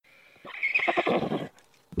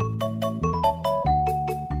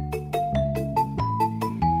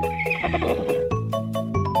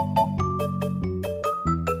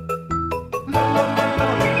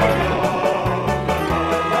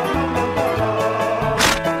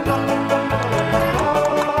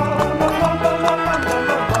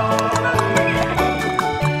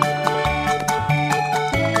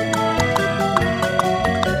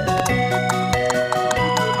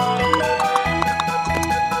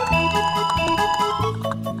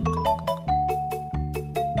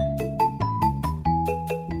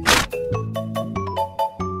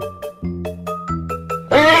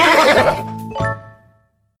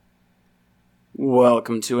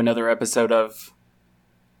Welcome to another episode of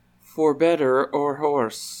For Better or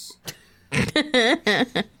Horse.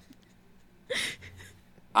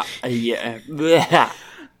 I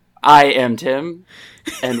am Tim,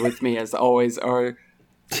 and with me as always are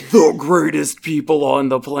the greatest people on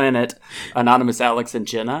the planet, Anonymous Alex and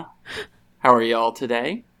Jenna. How are y'all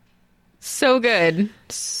today? So good.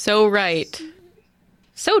 So right.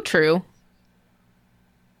 So true.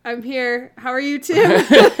 I'm here. How are you, Tim?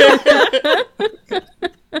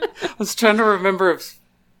 I was trying to remember if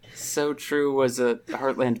So True was a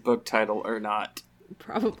Heartland book title or not.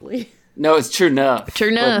 Probably. No, it's True Enough. True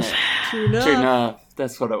enough. True enough. True Enough.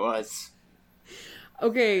 That's what it was.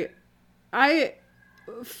 Okay, I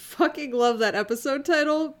fucking love that episode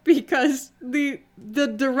title because the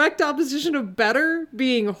direct opposition of better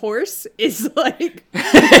being horse is like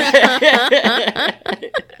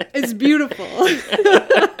it's beautiful.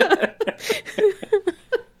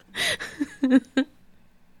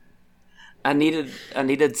 I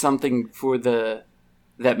needed something for that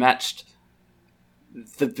matched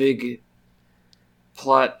the big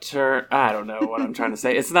plot turn. I don't know what I'm trying to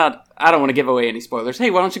say. It's not. I don't want to give away any spoilers. Hey,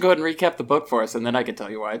 why don't you go ahead and recap the book for us, and then I can tell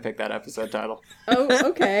you why I picked that episode title. Oh,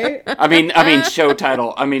 okay. I mean, show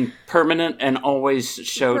title. I mean, permanent and always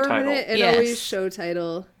show title. Permanent and Yes. always show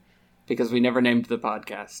title. Because we never named the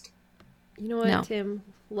podcast. You know what, No. Tim?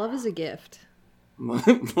 Love is a gift.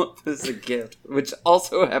 Love is a Gift, which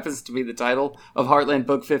also happens to be the title of Heartland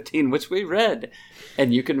Book 15, which we read.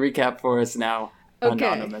 And you can recap for us now, Okay.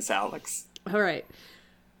 Anonymous Alex. All right.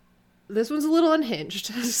 This one's a little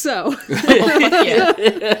unhinged, so Yeah.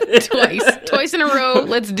 Twice in a row.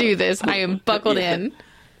 Let's do this. I am buckled in.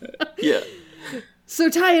 Yeah.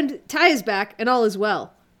 So Ty is back and all is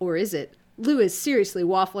well. Or is it? Lou is seriously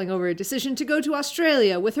waffling over a decision to go to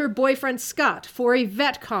Australia with her boyfriend Scott for a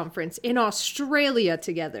vet conference in Australia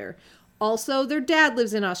together. Also, their dad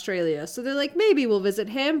lives in Australia, so they're like, maybe we'll visit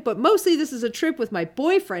him, but mostly this is a trip with my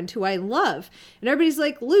boyfriend who I love. And everybody's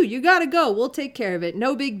like, Lou, you gotta go. We'll take care of it.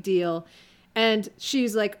 No big deal. And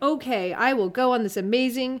she's like, okay, I will go on this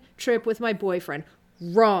amazing trip with my boyfriend.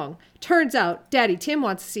 Wrong. Turns out Daddy Tim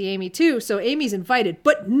wants to see Amy too, so Amy's invited,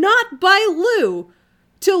 but not by Lou,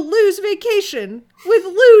 to Lou's vacation with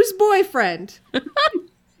Lou's boyfriend.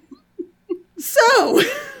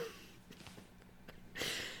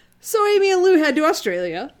 So Amy and Lou head to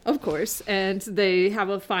Australia, of course, and they have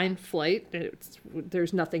a fine flight.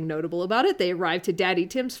 There's nothing notable about it. They arrive to Daddy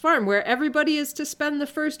Tim's farm, where everybody is to spend the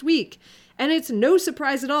first week. And it's no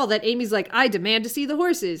surprise at all that Amy's like, I demand to see the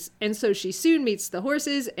horses. And so she soon meets the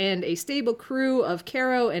horses and a stable crew of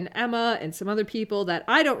Caro and Emma and some other people that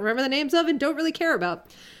I don't remember the names of and don't really care about.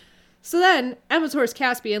 So then, Emma's horse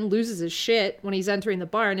Caspian loses his shit when he's entering the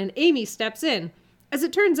barn, and Amy steps in. As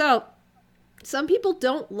it turns out, some people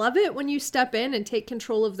don't love it when you step in and take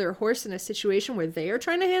control of their horse in a situation where they are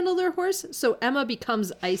trying to handle their horse, so Emma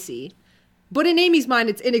becomes icy. But in Amy's mind,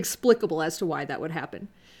 it's inexplicable as to why that would happen.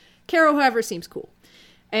 Caro, however, seems cool.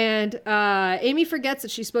 And Amy forgets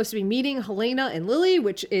that she's supposed to be meeting Helena and Lily,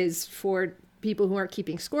 which is, for people who aren't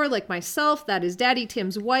keeping score like myself, that is Daddy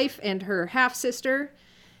Tim's wife and her half-sister.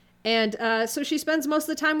 And so she spends most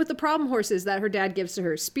of the time with the problem horses that her dad gives to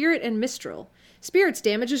her, Spirit and Mistral. Spirit's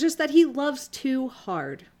damage is just that he loves too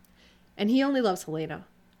hard. And he only loves Helena,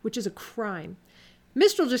 which is a crime.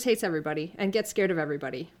 Mistral just hates everybody and gets scared of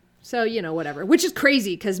everybody. So, you know, whatever. Which is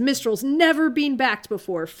crazy, because Mistral's never been backed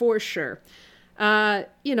before, for sure.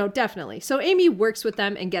 Definitely. So Amy works with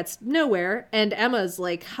them and gets nowhere, and Emma's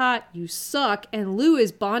like, hot, you suck, and Lou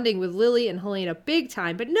is bonding with Lily and Helena big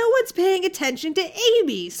time, but no one's paying attention to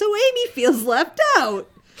Amy, so Amy feels left out.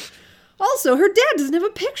 Also, her dad doesn't have a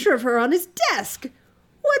picture of her on his desk.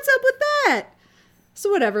 What's up with that?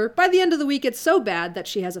 So whatever, by the end of the week, it's so bad that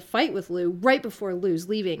she has a fight with Lou right before Lou's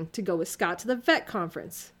leaving to go with Scott to the vet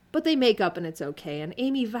conference. But they make up and it's okay, and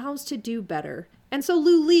Amy vows to do better. And so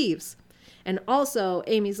Lou leaves. And also,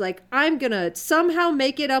 Amy's like, I'm gonna somehow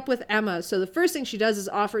make it up with Emma. So the first thing she does is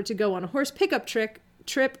offer to go on a horse pickup trip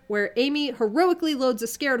trip where Amy heroically loads a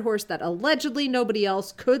scared horse that allegedly nobody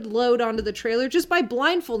else could load onto the trailer just by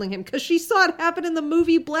blindfolding him because she saw it happen in the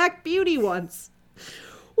movie Black Beauty once.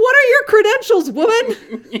 What are your credentials,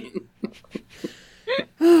 woman?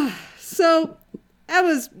 So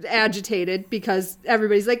Emma's agitated because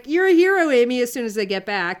everybody's like, you're a hero, Amy, as soon as they get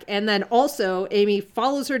back. And then also Amy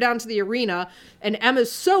follows her down to the arena, and Emma's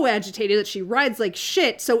so agitated that she rides like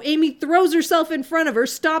shit. So Amy throws herself in front of her,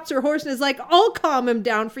 stops her horse, and is like, I'll calm him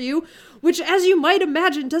down for you. Which, as you might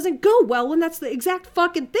imagine, doesn't go well when that's the exact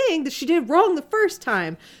fucking thing that she did wrong the first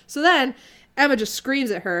time. So then Emma just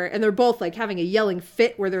screams at her, and they're both like having a yelling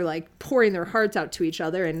fit where they're like pouring their hearts out to each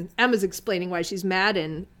other. And Emma's explaining why she's mad,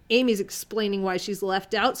 and Amy's explaining why she's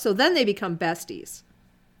left out. So then they become besties.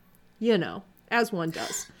 You know, as one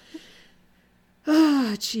does.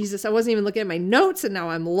 Ah, Jesus, I wasn't even looking at my notes, and now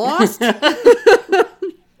I'm lost.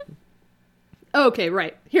 Okay,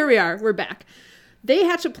 right. Here we are. We're back. They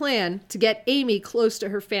hatch a plan to get Amy close to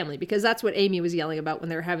her family, because that's what Amy was yelling about when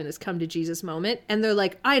they were having this come to Jesus moment. And they're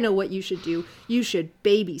like, I know what you should do. You should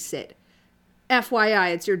babysit.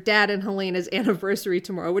 FYI, it's your dad and Helena's anniversary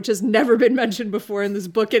tomorrow, which has never been mentioned before in this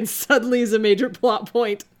book and suddenly is a major plot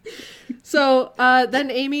point. So then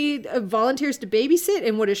Amy volunteers to babysit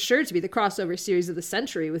in what is sure to be the crossover series of the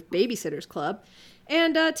century with Babysitter's Club.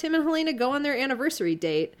 And Tim and Helena go on their anniversary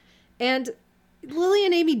date. And Lily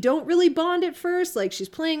and Amy don't really bond at first. Like, she's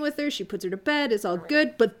playing with her, she puts her to bed, it's all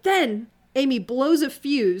good. But then Amy blows a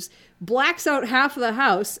fuse, blacks out half of the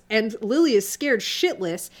house, and Lily is scared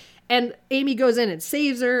shitless. And Amy goes in and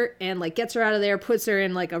saves her and like gets her out of there, puts her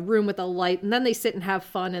in like a room with a light, and then they sit and have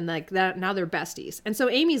fun, and like that, now they're besties. And so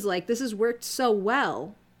Amy's like, this has worked so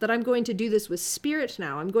well that I'm going to do this with Spirit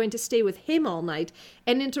now. I'm going to stay with him all night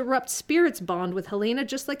and interrupt Spirit's bond with Helena,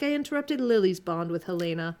 just like I interrupted Lily's bond with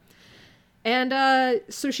Helena. And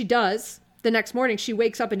so she does. The next morning she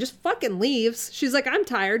wakes up and just fucking leaves. She's like, I'm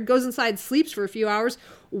tired, goes inside, sleeps for a few hours,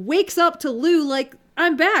 wakes up to Lou like,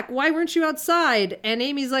 I'm back. Why weren't you outside? And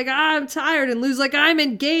Amy's like, I'm tired. And Lou's like, I'm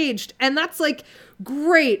engaged. And that's like,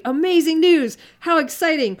 great, amazing news. How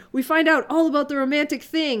exciting. We find out all about the romantic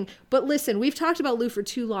thing. But listen, we've talked about Lou for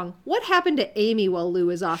too long. What happened to Amy while Lou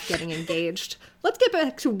is off getting engaged? Let's get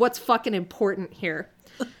back to what's fucking important here.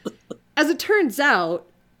 As it turns out,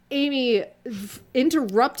 Amy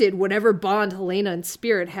interrupted whatever bond Helena and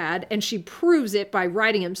Spirit had, and she proves it by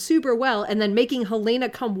riding him super well and then making Helena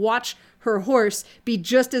come watch her horse be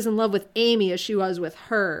just as in love with Amy as she was with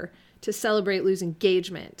her to celebrate Lou's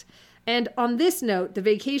engagement. And on this note, the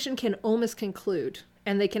vacation can almost conclude,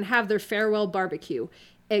 and they can have their farewell barbecue,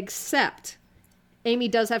 except Amy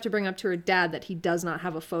does have to bring up to her dad that he does not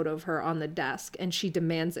have a photo of her on the desk, and she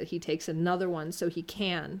demands that he takes another one so he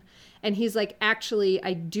can. And he's like, actually,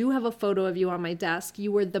 I do have a photo of you on my desk.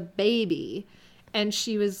 You were the baby. And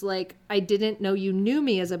she was like, I didn't know you knew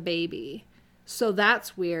me as a baby. So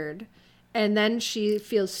that's weird. And then she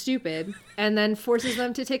feels stupid and then forces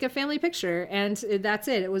them to take a family picture. And that's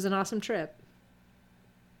it. It was an awesome trip.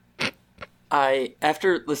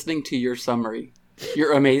 After listening to your summary,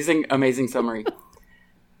 your amazing summary,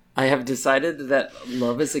 I have decided that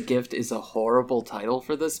Love is a Gift is a horrible title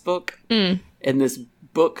for this book. And this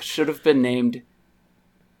book should have been named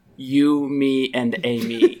You, Me, and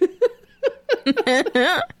Amy.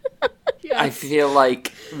 Yes. I feel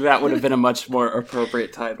like that would have been a much more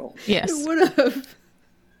appropriate title. Yes. It would have.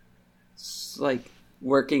 It's like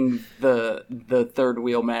working the third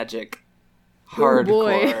wheel magic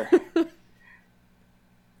hardcore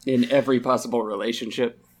in every possible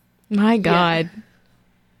relationship. My God.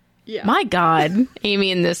 Yeah. My God.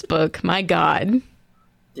 Amy in this book. My God.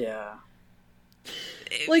 Yeah.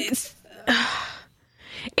 Like,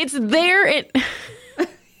 it's there.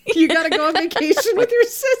 You gotta go on vacation with your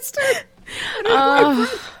sister.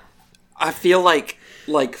 I feel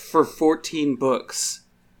like for 14 books,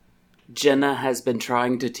 Jenna has been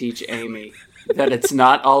trying to teach Amy that it's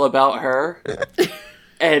not all about her.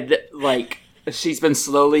 And, like, she's been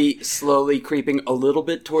slowly creeping a little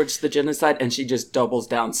bit towards the genocide, and she just doubles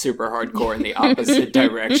down super hardcore in the opposite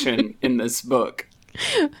direction in this book.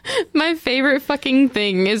 My favorite fucking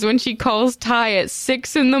thing is when she calls Ty at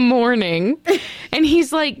 6 a.m. and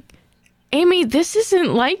he's like, Amy, this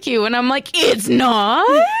isn't like you. And I'm like, it's not?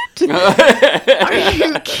 Are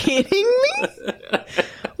you kidding me?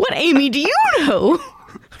 What Amy do you know?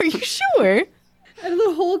 Are you sure? And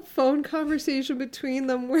the whole phone conversation between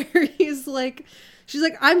them where he's like, She's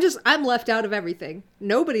like, I'm left out of everything.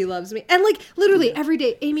 Nobody loves me. And like, literally every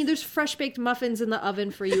day, Amy, there's fresh baked muffins in the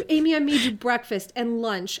oven for you. Amy, I made you breakfast and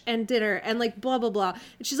lunch and dinner and like blah, blah, blah.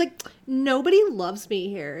 And she's like, nobody loves me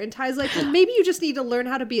here. And Ty's like, well, maybe you just need to learn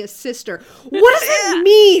how to be a sister. What does that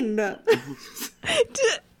mean?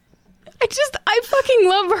 I fucking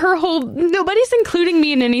love her whole, nobody's including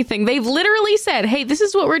me in anything. They've literally said, hey, this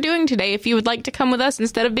is what we're doing today. If you would like to come with us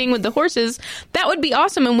instead of being with the horses, that would be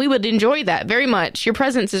awesome and we would enjoy that very much. Your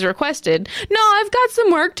presence is requested. No, I've got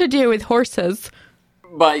some work to do with horses.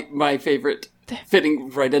 My favorite, fitting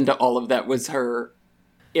right into all of that, was her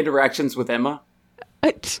interactions with Emma.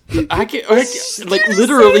 I can't like,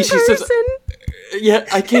 literally, she says... Yeah,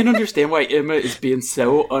 I can't understand why Emma is being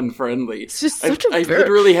so unfriendly. It's just such I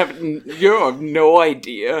literally have no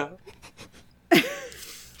idea.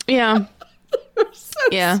 Yeah. So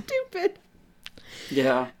stupid.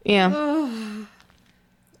 Yeah. Yeah.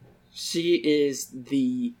 She is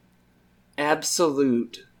the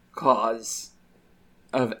absolute cause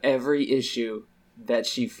of every issue that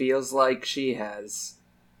she feels like she has,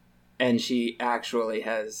 and she actually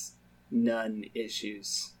has none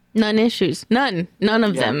issues. None issues. None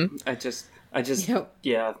of them. I just, Yep.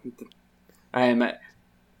 yeah. I am a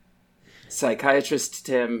psychiatrist,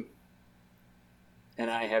 Tim,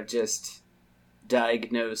 and I have just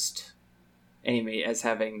diagnosed Amy as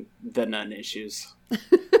having the none issues.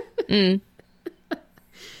 Do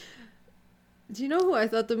you know who I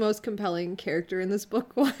thought the most compelling character in this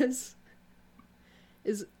book was?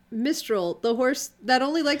 Is Mistral, the horse that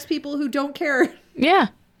only likes people who don't care. Yeah.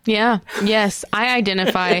 Yeah. Yes. I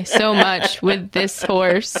identify so much with this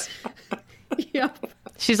horse. Yep.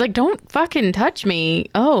 She's like, don't fucking touch me.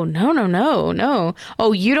 Oh, no.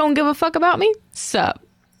 Oh, you don't give a fuck about me? Sup?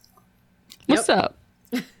 What's up?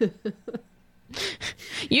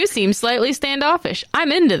 You seem slightly standoffish.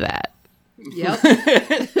 I'm into that. Yep.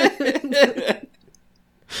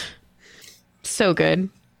 So good.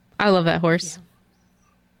 I love that horse. Yeah.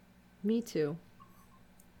 Me too.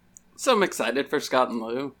 So I'm excited for Scott and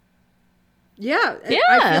Lou. Yeah. Yeah.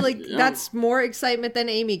 I feel like that's more excitement than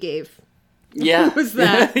Amy gave. Yeah. What was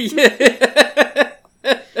that?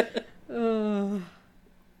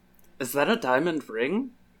 Is that a diamond ring?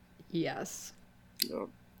 Yes. Oh.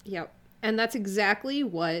 Yep. And that's exactly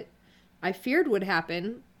what I feared would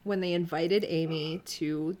happen when they invited Amy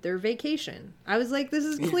to their vacation. I was like, this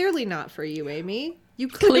is clearly not for you, Amy. You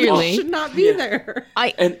clearly should not be there.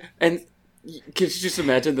 And can you just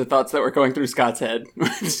imagine the thoughts that were going through Scott's head?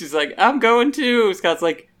 She's like, I'm going too. Scott's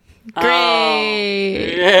like,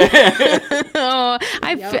 Great. yeah. Oh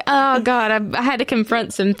God, I had to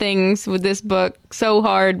confront some things with this book so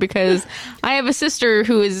hard because I have a sister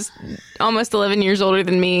who is almost 11 years older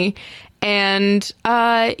than me, and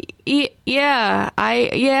I used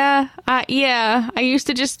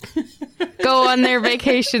to just go on their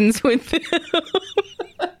vacations with them.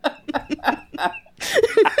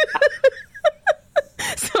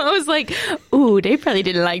 So I was like, ooh, they probably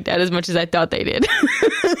didn't like that as much as I thought they did.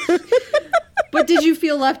 But did you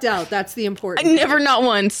feel left out? That's the important part. Never, not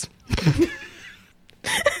once.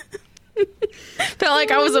 Felt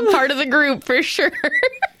like I was a part of the group for sure.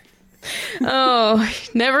 Oh,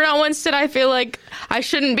 never, not once did I feel like I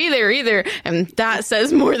shouldn't be there either. And that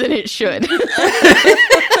says more than it should.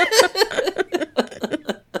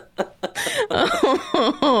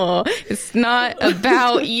 Oh, it's not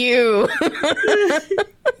about you.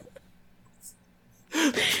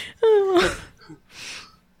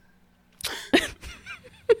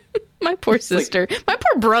 My poor sister. My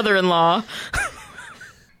poor brother-in-law.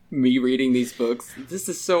 Me reading these books. This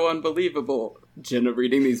is so unbelievable. Jenna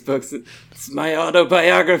reading these books. It's my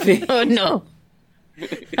autobiography. Oh, no.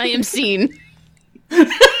 I am seen.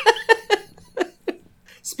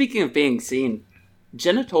 Speaking of being seen,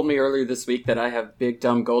 Jenna told me earlier this week that I have big,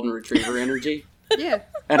 dumb golden retriever energy. Yeah.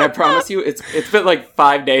 And I promise you, it's been like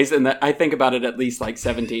 5 days, and I think about it at least like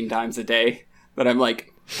 17 times a day. But I'm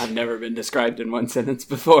like, I've never been described in one sentence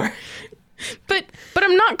before. But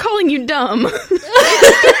I'm not calling you dumb. It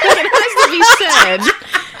has to be said.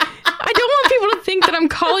 I don't want people to think that I'm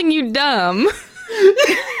calling you dumb.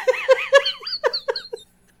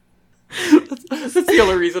 That's the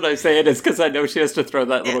only reason I say it is because I know she has to throw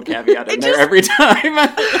that little caveat in there every time.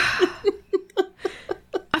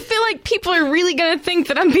 I feel like people are really going to think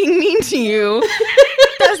that I'm being mean to you.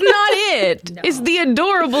 That's not it. No. It's the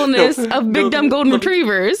adorableness of big dumb golden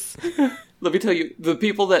retrievers. Let me tell you, the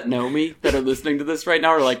people that know me that are listening to this right now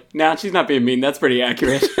are like, nah, she's not being mean. That's pretty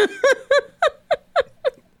accurate.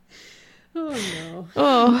 Oh, no.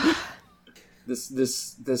 Oh.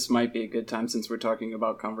 This might be a good time since we're talking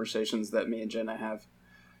about conversations that me and Jenna have.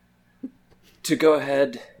 to go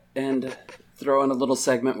ahead and throw in a little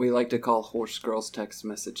segment we like to call Horse Girls Text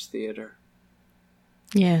Message Theater.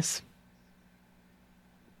 Yes.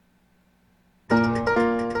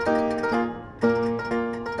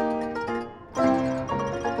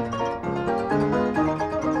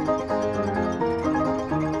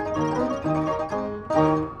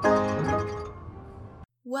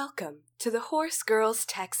 Welcome to the Horse Girls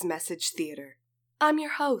Text Message Theater. I'm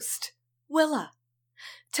your host, Willa.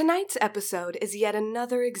 Tonight's episode is yet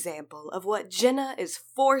another example of what Jenna is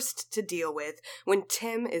forced to deal with when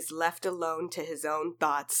Tim is left alone to his own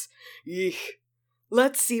thoughts. Eek.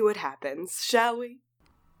 Let's see what happens, shall we?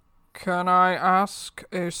 Can I ask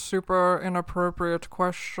a super inappropriate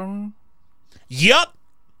question? Yup!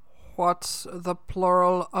 What's the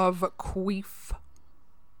plural of queef?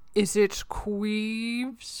 Is it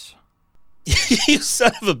queeves? You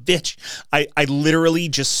son of a bitch. I literally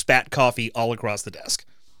just spat coffee all across the desk.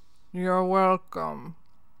 You're welcome.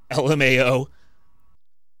 LMAO.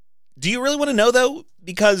 Do you really want to know, though?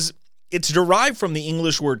 Because it's derived from the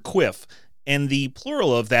English word quiff, and the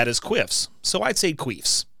plural of that is quiffs, so I'd say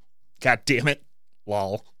queefs. God damn it.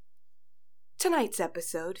 Lol. Tonight's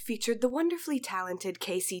episode featured the wonderfully talented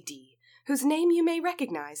Casey D, whose name you may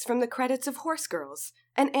recognize from the credits of Horse Girls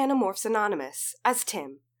and Animorphs Anonymous as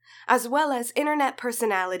Tim, as well as internet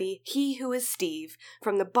personality He Who Is Steve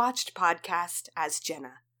from the Botched podcast as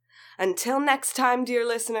Jenna. Until next time, dear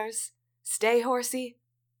listeners, stay horsey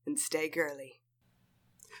and stay girly.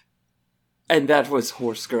 And that was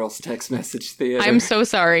Horse Girls Text Message Theater. I'm so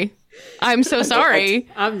sorry. I'm so sorry.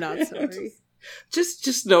 I'm not sorry.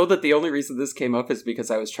 Just know that the only reason this came up is because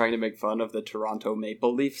I was trying to make fun of the Toronto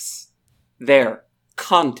Maple Leafs. There.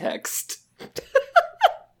 Context.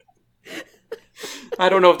 I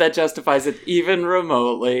don't know if that justifies it even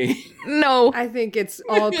remotely. No. I think it's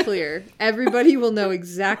all clear. Everybody will know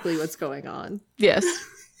exactly what's going on. Yes.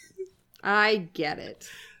 I get it.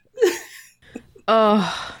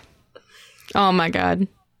 Oh. Oh my god.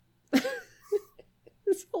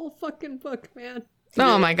 This whole fucking book, man.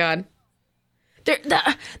 Oh my god. It's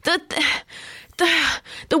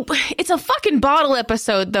a fucking bottle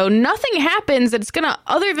episode, though. Nothing happens that's gonna,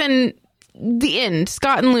 other than the end,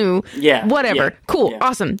 Scott and Lou. Yeah. Whatever. Yeah, cool. yeah.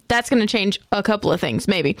 Awesome. That's gonna change a couple of things,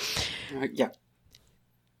 maybe. Yeah.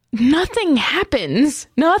 Nothing happens.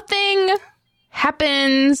 Nothing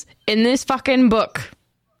happens in this fucking book.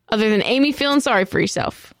 Other than Amy feeling sorry for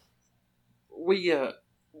herself. We've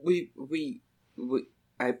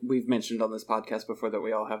mentioned on this podcast before that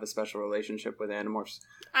we all have a special relationship with Animorphs.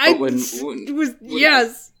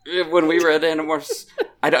 Yes. When we read Animorphs,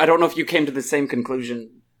 I don't know if you came to the same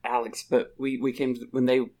conclusion, Alex, but we came to, when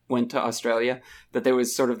they went to Australia, that there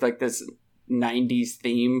was sort of like this 90s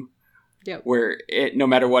theme. Yep. Where no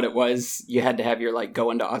matter what it was, you had to have your like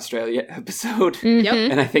going to Australia episode. Yep.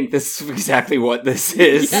 And I think this is exactly what this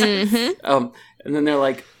is. Mm-hmm. And then they're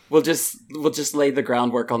like, we'll just lay the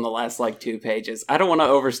groundwork on the last like 2 pages. I don't want to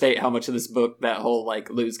overstate how much of this book that whole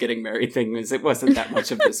like Lou's getting married thing is. It wasn't that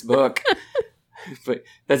much of this book, but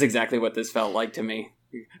that's exactly what this felt like to me.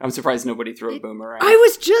 I'm surprised nobody threw a boomerang. I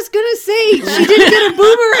was just gonna say, she didn't get a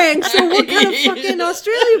boomerang, so what kind of fucking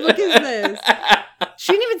Australia book is this?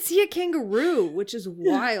 She didn't even see a kangaroo, which is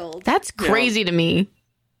wild. That's crazy to me.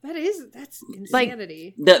 That's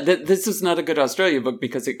insanity. This is not a good Australia book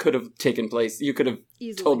because it could have taken place. You could have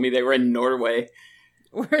told me they were in Norway,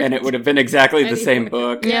 and it would have been exactly the same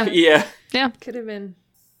book. Yeah. Yeah. Could have been.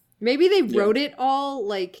 Maybe they wrote it all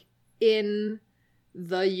like in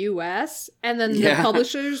the US, and then the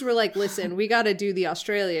publishers were like, listen, we got to do the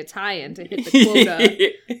Australia tie-in to hit the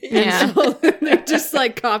quota. Yeah. And so they just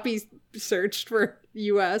like copy searched for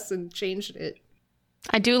US and changed it.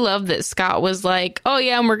 I do love that Scott was like, oh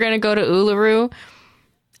yeah, and we're going to go to Uluru.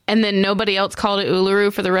 And then nobody else called it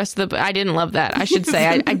Uluru for the rest of the... I didn't love that. I should say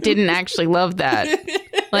I didn't actually love that.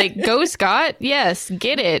 Like, go Scott. Yes,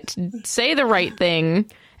 get it. Say the right thing.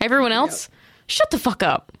 Everyone else, shut the fuck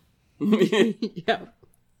up. Yeah.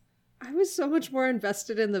 I was so much more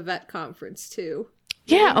invested in the vet conference too.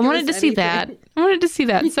 Yeah, I wanted to see that. I wanted to see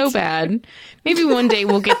that so bad. Maybe one day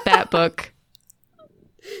we'll get that book.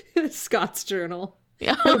 Scott's journal.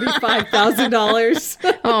 It'll be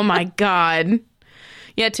 $5,000. Oh my god.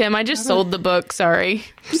 Yeah, Tim, I just sold the book. Sorry.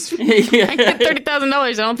 I get $30,000.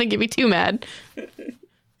 I don't think you'd be too mad.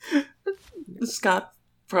 Scott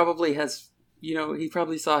probably has, he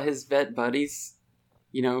probably saw his vet buddies,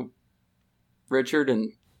 Richard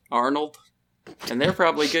and Arnold, and they're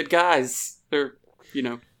probably good guys. They're,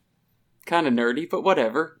 kind of nerdy, but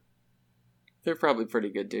whatever. They're probably pretty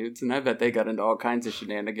good dudes, and I bet they got into all kinds of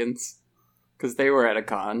shenanigans because they were at a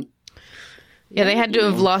con. Yeah, they had to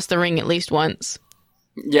have lost the ring at least once.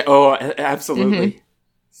 Yeah, absolutely.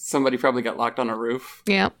 Somebody probably got locked on a roof.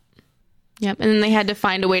 Yep. Yep. And then they had to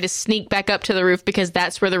find a way to sneak back up to the roof because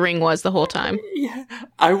that's where the ring was the whole time. Yeah,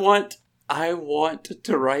 I want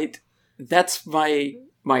to write. That's my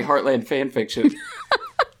Heartland fan fiction.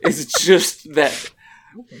 It's just that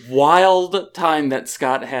wild time that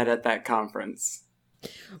Scott had at that conference.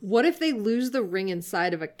 What if they lose the ring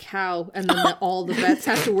inside of a cow and then all the vets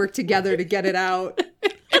have to work together to get it out?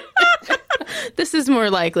 This is more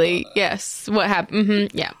likely. Yes. What happened?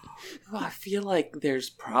 Mm-hmm. Yeah. Well, I feel like there's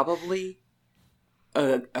probably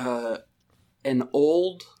an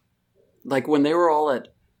old, like when they were all at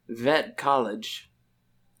vet college,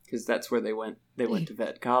 because that's where they went. They went to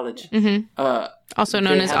vet college. Also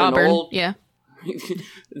known as Auburn. Yeah.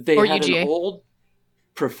 They Or had UGA. an old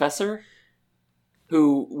professor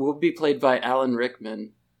who will be played by Alan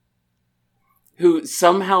Rickman, who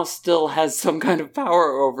somehow still has some kind of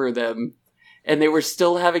power over them. And they were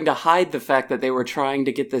still having to hide the fact that they were trying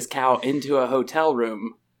to get this cow into a hotel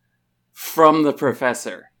room from the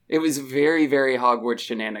professor. It was very, very Hogwarts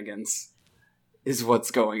shenanigans, is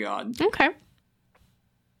what's going on. Okay.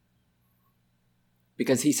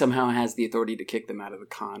 Because he somehow has the authority to kick them out of the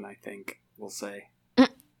con, I think, we'll say.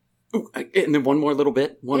 Ooh, and then one more little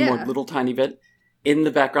bit, one more little tiny bit. In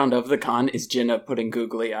the background of the con is Jenna putting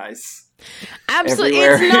googly eyes. Absolutely.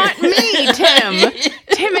 Everywhere. It's not me, Tim.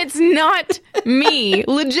 Tim, it's not me.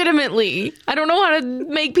 Legitimately. I don't know how to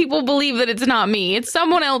make people believe that it's not me. It's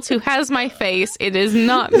someone else who has my face. It is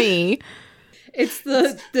not me. It's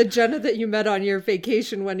the Jenna that you met on your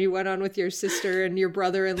vacation when you went on with your sister and your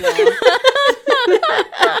brother-in-law.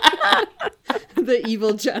 The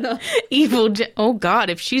evil Jenna. Oh,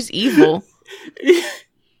 God, if she's evil.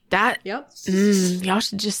 That. Yep. Y'all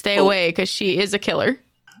should just stay away because she is a killer.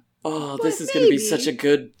 Oh, this is going to be such a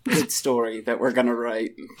good story that we're going to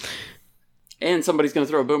write. And somebody's going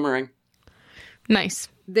to throw a boomerang. Nice.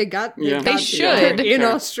 They got They should. in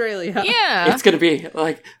Australia. Yeah. It's going to be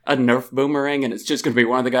like a Nerf boomerang, and it's just going to be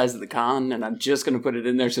one of the guys at the con, and I'm just going to put it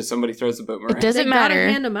in there so somebody throws a boomerang. It doesn't They matter.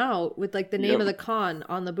 gotta hand them out with like the name of the con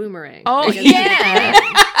on the boomerang. Oh, They gotta yeah.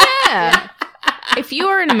 Yeah. If you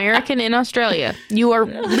are an American in Australia, you are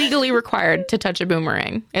legally required to touch a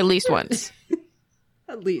boomerang at least once.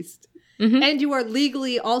 at least. And you are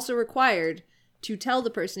legally also required to tell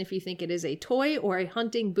the person if you think it is a toy or a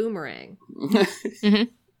hunting boomerang.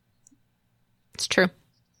 It's true.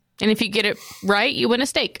 And if you get it right, you win a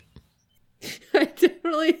steak. I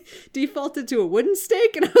definitely defaulted to a wooden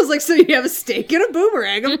stake, and I was like, so you have a stake and a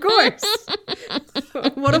boomerang, of course.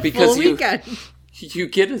 What a full weekend. You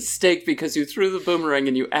get a steak because you threw the boomerang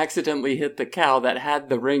and you accidentally hit the cow that had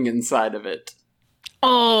the ring inside of it.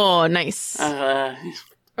 Oh, nice.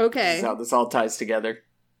 Okay. This is how this all ties together.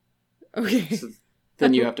 Okay. So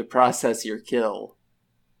then you have to process your kill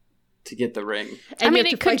to get the ring. And I mean, you have it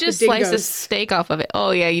to could fight the just slice a dingoes. steak off of it. Oh,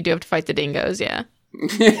 yeah, you do have to fight the dingoes, yeah.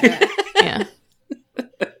 Yeah.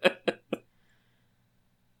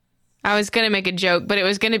 I was going to make a joke, but it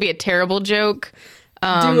was going to be a terrible joke.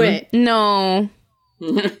 Do it. No.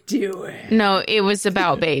 Do it. No, it was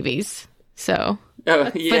about babies. So... Yeah,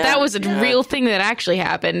 but that was a real thing that actually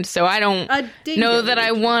happened, so I don't know that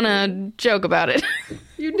I want to joke about it.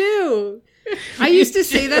 You do. I used to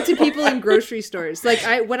say that to people in grocery stores. Like,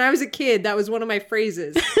 when I was a kid, that was one of my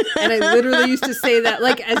phrases. And I literally used to say that,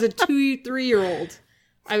 like, as a 2-3-year-old.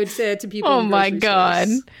 I would say that to people Oh in my grocery God.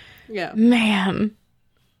 stores. Yeah. Man.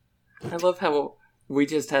 I love how we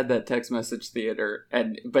just had that text message theater,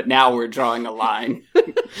 but now we're drawing a line.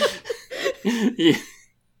 Yeah.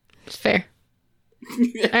 It's fair.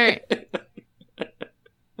 All right.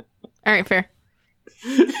 All right, fair.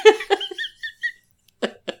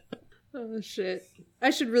 Oh, shit.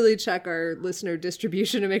 I should really check our listener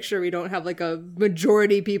distribution to make sure we don't have, like, a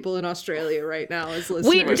majority people in Australia right now as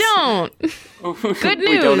listeners. We don't. Good news.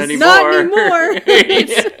 We don't anymore. Not anymore.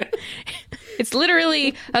 It's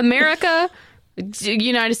literally America,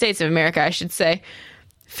 United States of America, I should say,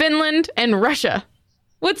 Finland, and Russia.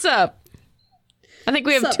 What's up? I think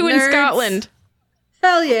we have What's up, 2 in nerds? Scotland.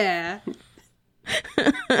 Hell yeah.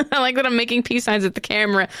 I like that I'm making peace signs at the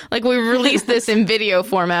camera. Like we released this in video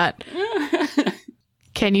format.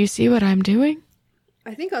 Can you see what I'm doing?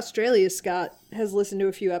 I think Australia's Scott has listened to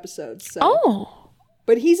a few episodes. So. Oh.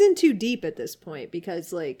 But he's in too deep at this point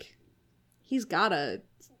because, like, he's gotta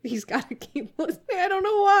keep listening. I don't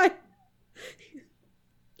know why.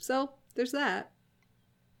 So, there's that.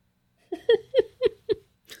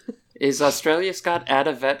 Is Australia Scott at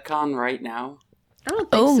a VetCon right now? I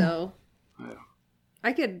don't think Oh. so. Oh.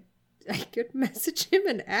 I could message him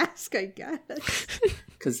and ask, I guess.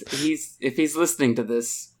 Because if he's listening to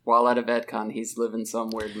this while at a VetCon, he's living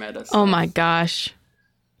some weird meta stuff. Oh my gosh.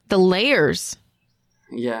 The layers.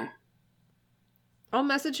 Yeah. I'll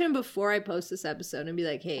message him before I post this episode and be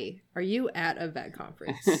like, hey, are you at a vet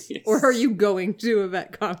conference? Yes. Or are you going to a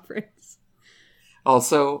vet conference?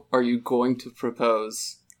 Also, are you going to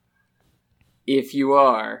propose? If you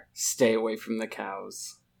are, stay away from the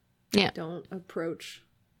cows. Don't approach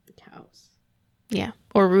the cows. Yeah.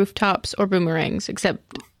 Or rooftops or boomerangs,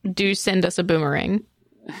 except do send us a boomerang.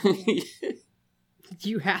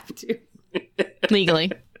 You have to.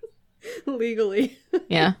 Legally. Legally.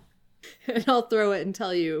 Yeah. And I'll throw it and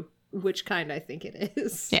tell you which kind I think it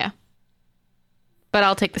is. Yeah. But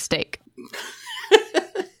I'll take the steak.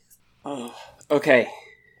 Oh, okay.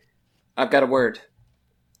 I've got a word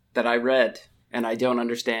that I read and I don't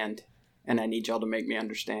understand, and I need y'all to make me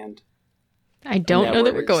understand. I don't That know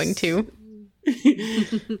that word we're going is- to.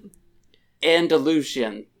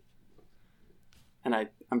 Andalusian. And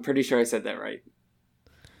I'm pretty sure I said that right.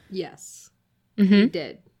 Yes. Mm-hmm. You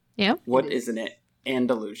did. Yep. What It is an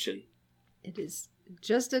Andalusian? It is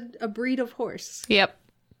just a breed of horse. Yep.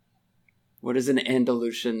 What does an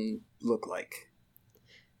Andalusian look like?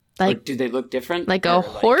 Or Like do they look different? like a Or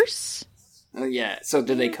horse? Oh yeah. So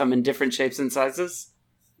do they come in different shapes and sizes?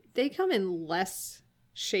 They come in less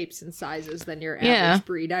shapes and sizes than your average Yeah.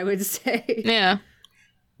 breed, I would say. Yeah.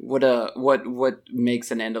 What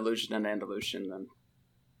makes an Andalusian then?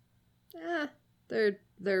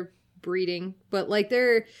 They're breeding, but like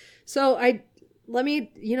you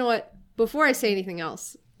know what? Before I say anything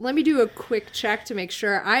else, let me do a quick check to make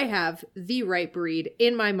sure I have the right breed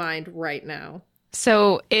in my mind right now.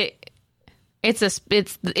 So it's a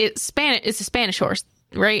Spanish horse,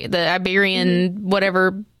 right? The Iberian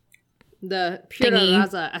whatever. The Pura Thingy.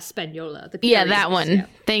 Raza Española. The Yeah, Pyrenees, that one. Yeah.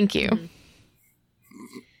 Thank you.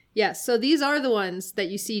 Yeah, so these are the ones that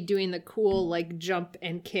you see doing the cool like jump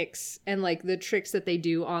and kicks and like the tricks that they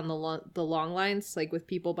do on the long lines, like with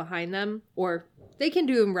people behind them, or they can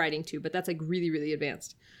do them riding too, but that's like really, really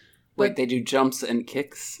advanced. Wait, they do jumps and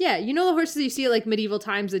kicks? Yeah, you know the horses that you see at like medieval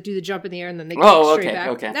times that do the jump in the air and then they Oh, kick straight okay, back?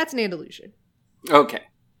 okay. That's an Andalusian. Okay.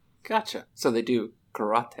 Gotcha. So they do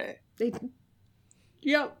karate. They,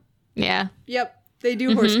 yep, Yeah. they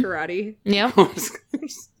do horse karate. Yep.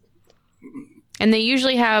 And they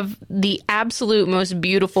usually have the absolute most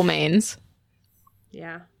beautiful manes.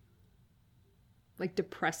 Yeah. Like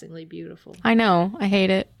depressingly beautiful. I know. I hate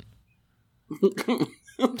it.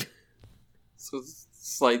 So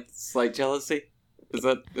slight jealousy? Is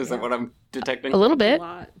that what I'm detecting? A little A bit.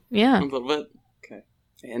 lot. Yeah. A little bit? Okay.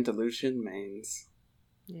 Andalusian manes.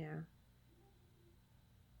 Yeah.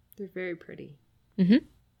 They're very pretty. Mm-hmm.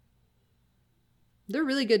 They're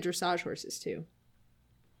really good dressage horses too.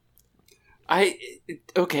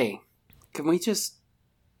 Okay. Can we just...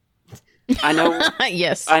 I know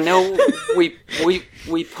Yes.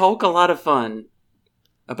 we poke a lot of fun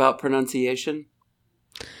about pronunciation.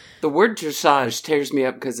 The word dressage tears me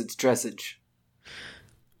up because it's dressage.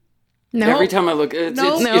 No. Every time I look, it's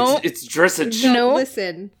dressage. No.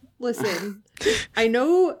 Listen. I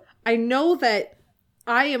know that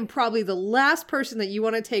I am probably the last person that you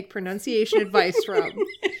want to take pronunciation advice from.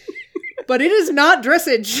 But it is not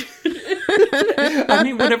dressage. I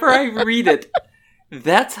mean, whenever I read it,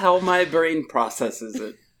 that's how my brain processes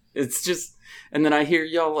it. It's just, and then I hear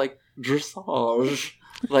y'all like dressage,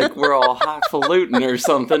 like we're all highfalutin or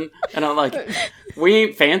something, and I'm like, we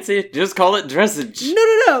ain't fancy, just call it dressage.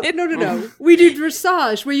 No. We do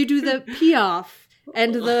dressage where you do the piaffe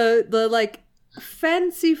and the like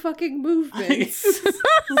fancy fucking movements.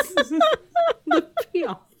 The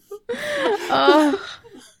piaffe.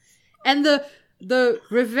 And the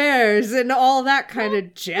revers and all that kind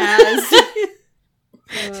of jazz.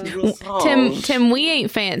 Dressage. Tim, we ain't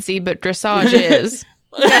fancy, but dressage is.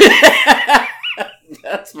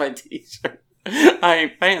 That's my t-shirt. I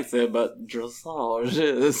ain't fancy, but dressage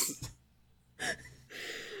is.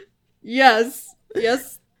 Yes,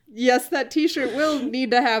 that t-shirt will need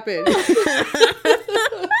to happen.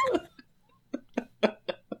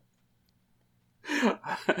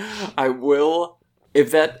 I will,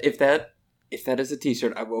 if that is a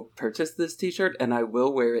t-shirt, I will purchase this t-shirt and I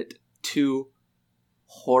will wear it to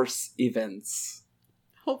horse events.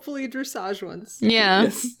 Hopefully dressage ones. Yeah.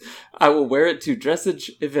 Yes, I will wear it to dressage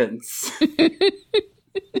events.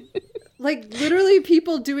 Like literally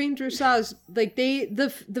people doing dressage, like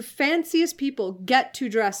the fanciest people get to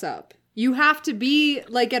dress up You have to be,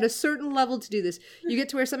 like, at a certain level to do this. You get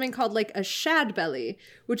to wear something called, like, a shad belly,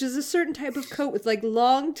 which is a certain type of coat with, like,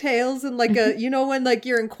 long tails and, like, a, you know when, like,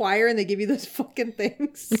 you're in choir and they give you those fucking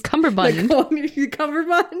things? Cummerbund. The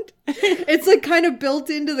cummerbund. It's, like, kind of built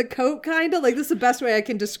into the coat, kind of. Like, this is the best way I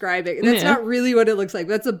can describe it. That's not really what it looks like.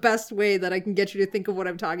 That's the best way that I can get you to think of what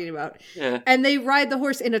I'm talking about. Yeah. And they ride the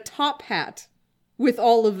horse in a top hat with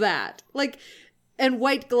all of that. Like... And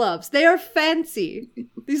white gloves. They are fancy.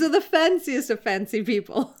 These are the fanciest of fancy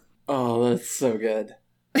people. Oh, that's so good.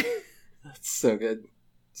 That's so good.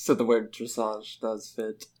 So the word dressage does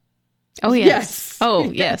fit. Oh, yes.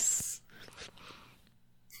 Oh, yes.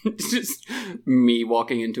 It's just me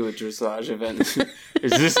walking into a dressage event.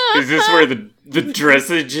 Is this where the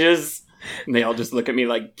dressage is? And they all just look at me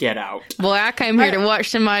like, get out. Well, I came here to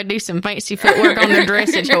watch somebody do some fancy footwork on their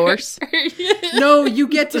dressage horse. No, you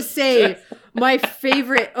get to say... My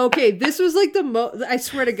favorite, okay, this was like I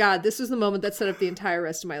swear to God, this was the moment that set up the entire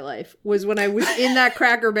rest of my life, was when I was in that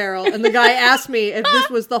Cracker Barrel and the guy asked me if this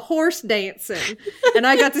was the horse dancing. And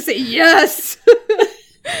I got to say, yes!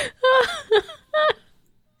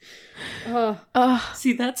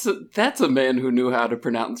 See, that's a man who knew how to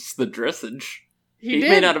pronounce the dressage. He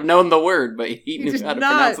did. may not have known the word, but he knew did how to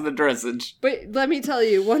not. pronounce the dressage. But let me tell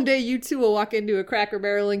you, one day you two will walk into a Cracker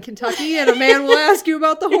Barrel in Kentucky and a man will ask you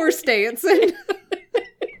about the horse dancing.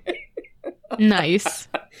 Nice.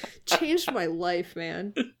 Changed my life,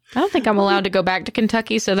 man. I don't think I'm allowed to go back to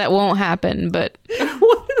Kentucky, so that won't happen, but...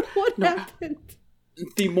 What happened?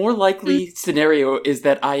 The more likely scenario is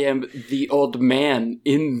that I am the old man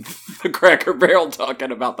in the Cracker Barrel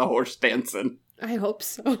talking about the horse dancing. I hope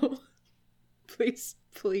so. Please,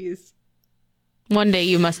 please. One day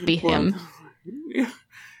you must be him.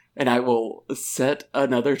 And I will set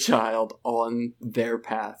another child on their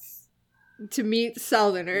path. To meet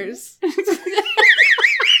Southerners.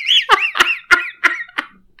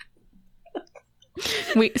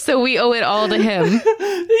 So we owe it all to him.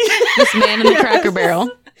 This man in the Cracker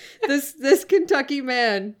Barrel. This Kentucky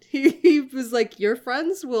man. He was like, your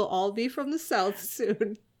friends will all be from the South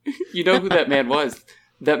soon. You know who that man was?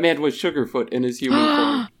 That man was Sugarfoot in his human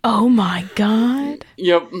form. Oh my God.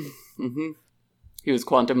 Yep. Mm-hmm. He was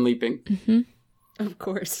quantum leaping. Mm-hmm. Of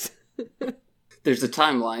course. There's a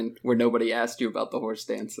timeline where nobody asked you about the horse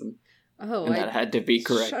dancing. Oh, and that had to be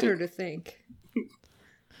corrected. Shudder to think.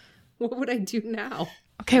 What would I do now?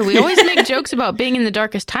 Okay, we always make jokes about being in the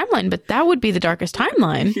darkest timeline, but that would be the darkest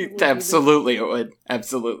timeline. Absolutely it would.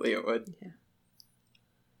 Absolutely it would. Yeah.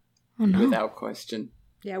 Oh no. Without question.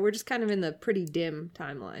 Yeah, we're just kind of in the pretty dim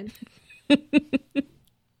timeline.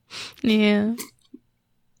 Yeah.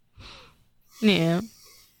 Yeah.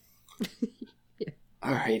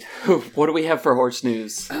 All right. What do we have for horse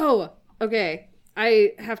news? Oh, okay.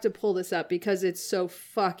 I have to pull this up because it's so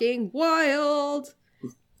fucking wild.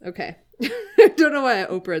 Okay. I don't know why I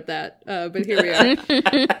Oprah'd that, but here we are.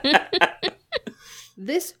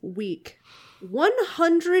 This week,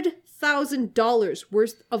 $100,000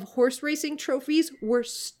 worth of horse racing trophies were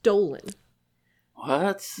stolen.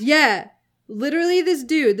 What? Yeah. Literally this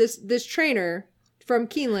dude, this trainer from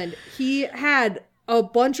Keeneland, he had a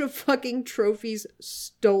bunch of fucking trophies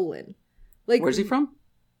stolen. Like, where's he from?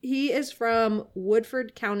 He is from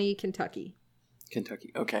Woodford County, Kentucky.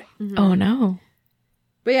 Kentucky. Okay. Mm-hmm. Oh no.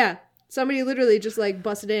 But yeah, somebody literally just like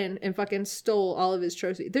busted in and fucking stole all of his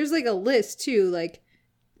trophies. There's like a list too, like,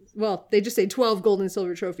 well, they just say 12 gold and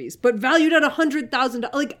silver trophies, but valued at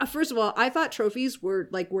 $100,000. Like, first of all, I thought trophies were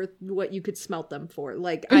like worth what you could smelt them for.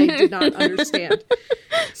 Like, I did not understand.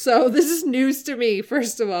 So this is news to me,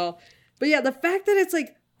 first of all. But yeah, the fact that it's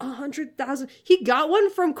like 100,000. He got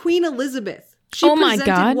one from Queen Elizabeth. She Oh my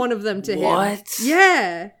presented God. one of them to him. What?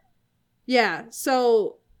 Yeah. Yeah.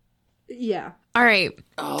 So, yeah. All right.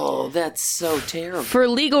 Oh, that's so terrible. For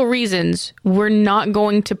legal reasons, we're not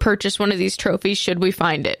going to purchase one of these trophies should we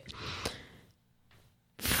find it.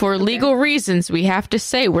 For legal reasons, we have to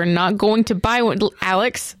say we're not going to buy one.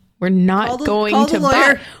 Alex, we're not going to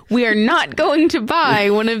buy. We are not going to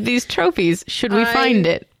buy one of these trophies should we find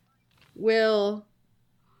it. Will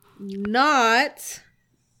not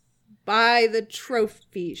buy the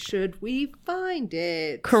trophy should we find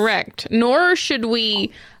it. Correct. Nor should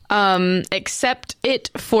we accept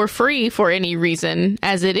it for free for any reason,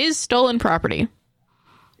 as it is stolen property.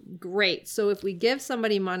 Great. So if we give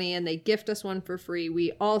somebody money and they gift us one for free,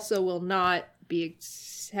 we also will not be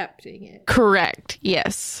accepting it. Correct.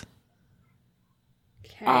 Yes.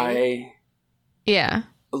 Okay. Yeah.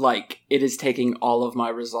 It is taking all of my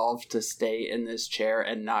resolve to stay in this chair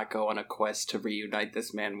and not go on a quest to reunite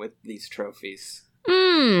this man with these trophies.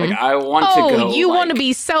 Like, I want to go. Oh, you want to like-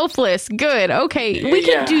 be selfless. Good. Okay. We can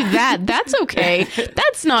Yeah. do that. That's okay.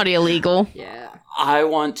 That's not illegal. Yeah. I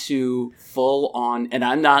want to full on, and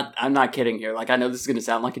I'm not kidding here. Like, I know this is going to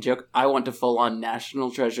sound like a joke. I want to full on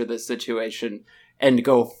national treasure this situation and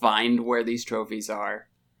go find where these trophies are.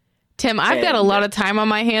 Tim, I've got a And- lot of time on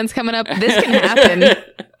my hands coming up. This can happen.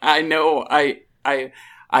 I know. I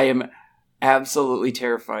am absolutely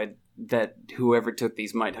terrified that whoever took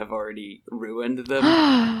these might have already ruined them.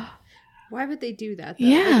 Why would they do that? Though?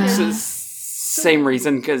 Yeah. So, they're- same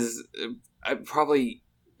reason, because I probably,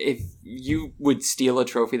 if you would steal a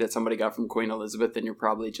trophy that somebody got from Queen Elizabeth, then you're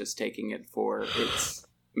probably just taking it for its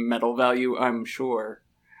metal value, I'm sure.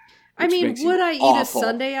 I which mean, makes you would I eat awful. a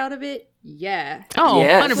sundae out of it? Yeah. Oh,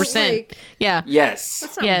 Yes. 100%. Like, Yeah. Yes.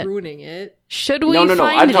 that's not Yeah. ruining it. Should we No, I'm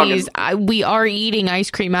find talking- these? We are eating ice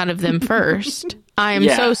cream out of them first. I am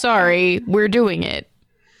Yeah. so sorry. We're doing it.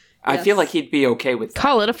 I Yes. feel like he'd be okay with that.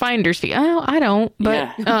 Call it a finder's fee. Oh, I don't.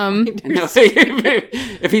 But Yeah. No,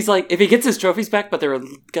 if he gets his trophies back, but they're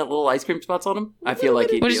got little ice cream spots on them, I feel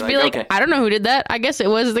like he'd we'll be just like, be like, okay, I don't know who did that. I guess it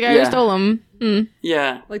was the guy who Yeah. stole them.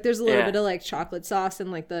 yeah. Like there's a little Yeah. bit of like chocolate sauce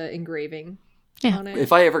and like the engraving Yeah. on it.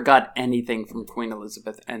 If I ever got anything from Queen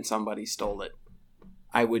Elizabeth and somebody stole it,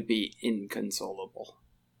 I would be inconsolable.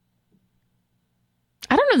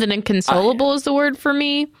 I don't know that inconsolable is the word for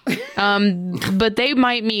me. But they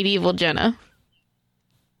might meet evil Jenna.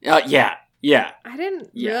 Yeah. I didn't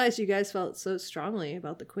Yeah. realize you guys felt so strongly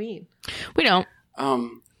about the queen. We don't.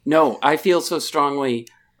 No, I feel so strongly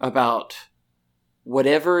about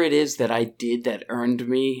whatever it is that I did that earned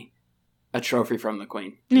me a trophy from the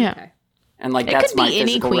Queen. Yeah. Okay. And like It that's could be my any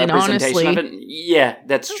physical queen, representation honestly. of it. Yeah,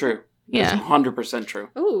 that's true. Yeah. That's 100% true.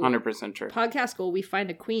 Ooh. 100% true. Podcast goal: we find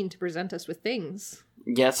a queen to present us with things.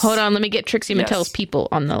 Yes. Hold on, let me get Trixie Yes. Mattel's people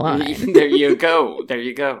on the line. There you go. There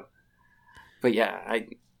you go. But yeah,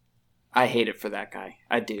 I hate it for that guy.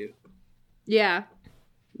 I do. Yeah.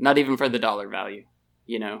 Not even for the dollar value,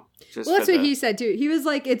 you know. Just Well, that's for what the- he said too. He was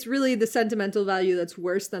like, "It's really the sentimental value that's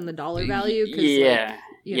worse than the dollar value." 'cause, Yeah. like,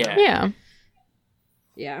 you Yeah. know. Yeah.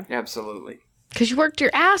 Yeah. Absolutely. Because you worked your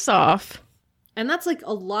ass off. And that's like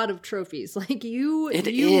a lot of trophies. Like you It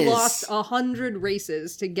you is. lost 100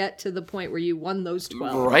 races to get to the point where you won those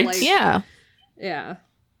 12. Right? Like, Yeah. Yeah.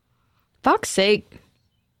 Fuck's sake.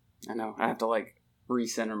 I know. I have to like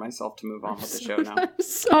recenter myself to move on with the show now. I'm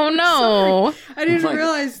so Oh no. sorry. I didn't Like-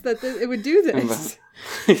 realize that it would do this.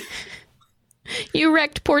 You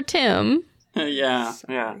wrecked poor Tim. yeah.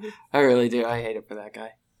 I really do. I hate it for that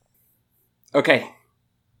guy. Okay.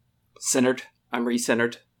 Centered. I'm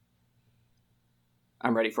recentered.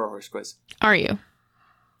 I'm ready for a horse quiz. Are you?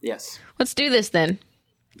 Yes. Let's do this then.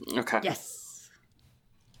 Okay. Yes.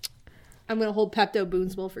 I'm going to hold Pepto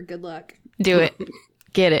Boonsville for good luck. Do it.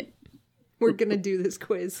 Get it. We're going to do this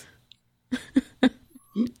quiz.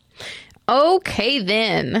 Okay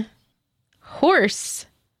then. Horse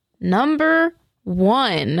number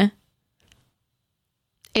 1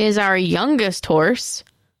 is our youngest horse,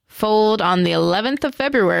 foaled on the 11th of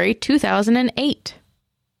February, 2008.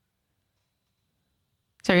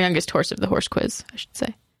 It's our youngest horse of the horse quiz, I should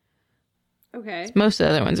say. Okay. Most of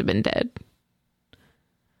the other ones have been dead.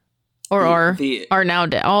 Or are now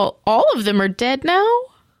dead. All of them are dead now?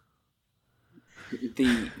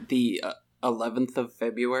 The 11th of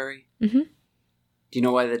February. Mhm. Do you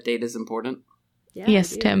know why that date is important? Yeah,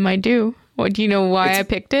 Yes, I do. Tim, I do. What, do you know why It's- I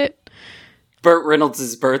picked it? Burt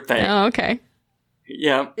Reynolds' birthday. Oh, okay.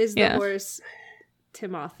 Yeah. Is the Yeah. horse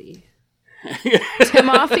Timothy?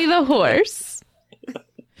 Timothy the horse.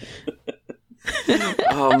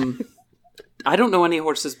 I don't know any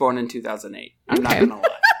horses born in 2008. I'm not Okay. gonna lie.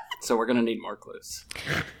 So we're gonna need more clues.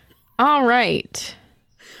 All right.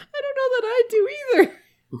 I don't know that I do either.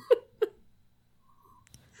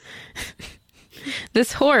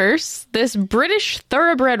 This horse, this British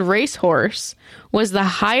thoroughbred racehorse, was the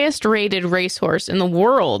highest rated racehorse in the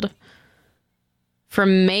world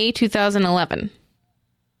from May 2011.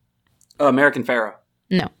 American Pharaoh.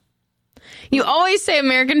 No. You always say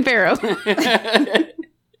American Pharaoh.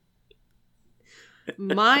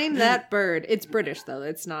 Mind that bird. It's British though.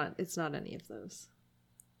 It's not any of those.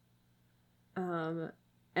 And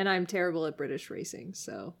I'm terrible at British racing,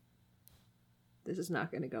 so this is not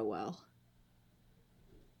going to go well.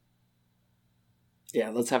 Yeah,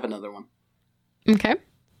 let's have another one. Okay.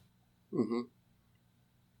 Mm-hmm.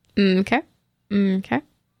 Okay. Okay.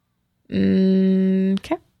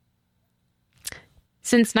 Okay.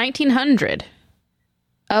 Since 1900,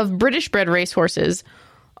 of British bred racehorses,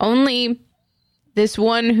 only this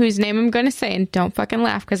one whose name I'm going to say, and don't fucking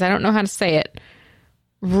laugh because I don't know how to say it,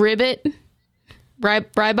 Ribbit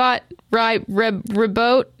Ribot?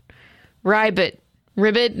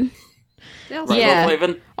 Ribbit? They'll Yeah.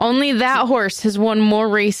 Riboflavin? Only that horse has won more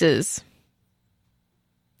races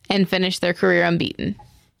and finished their career unbeaten.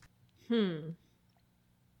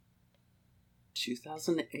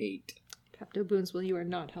 2008. Pepto-Bismol, you are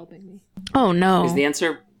not helping me. Oh, no. Is the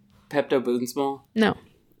answer Pepto-Bismol? No.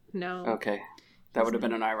 No. Okay. That would have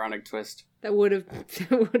been an ironic twist. That would have,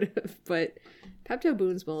 but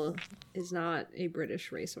Pepto-Bismol is not a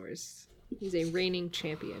British racehorse. He's a reigning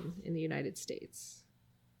champion in the United States.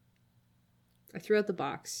 I threw out the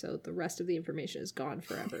box, so the rest of the information is gone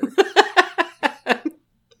forever.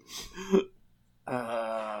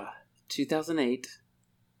 2008.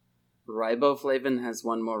 Riboflavin has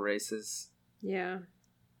won more races. Yeah.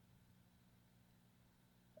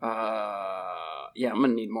 Yeah, I'm gonna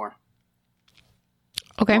need more.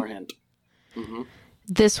 Okay. More hint. Mm-hmm.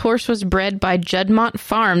 This horse was bred by Juddmonte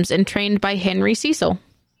Farms and trained by Henry Cecil.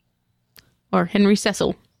 Or Henry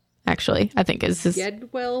Cecil, actually, I think is his...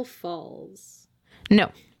 Gedwell Falls.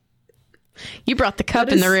 No. You brought the cup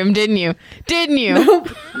That in the is- room, didn't you? Didn't you? Nope,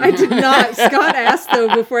 I did not. Scott asked,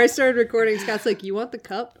 though, before I started recording. Scott's like, you want the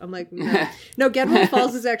cup? I'm like, no. No, Gedwell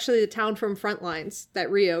Falls is actually the town from Frontlines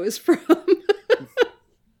that Rio is from.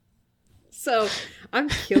 So, I'm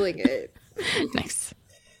killing it. Nice.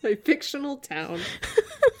 A fictional town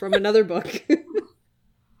from another book.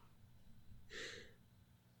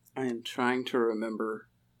 I am trying to remember.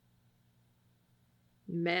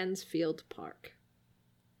 Mansfield Park.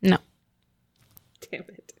 No. Damn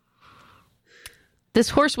it. This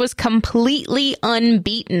horse was completely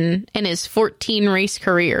unbeaten in his 14-race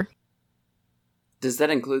career. Does that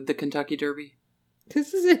include the Kentucky Derby?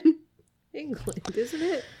 This is in England, isn't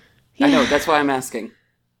it? I know, that's why I'm asking.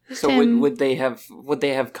 So Tim. would they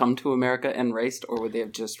have come to America and raced, or would they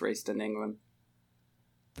have just raced in England?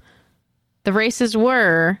 The races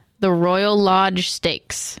were the Royal Lodge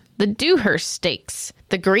Stakes, the Dewhurst Stakes,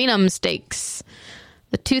 the Greenham Stakes,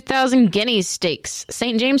 the 2000 Guineas Stakes,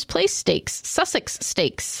 St. James Place Stakes, Sussex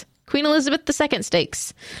Stakes, Queen Elizabeth II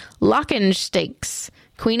Stakes, Lockinge Stakes,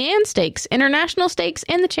 Queen Anne Stakes, International Stakes,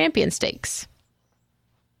 and the Champion Stakes.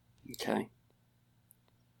 Okay.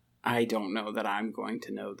 I don't know that I'm going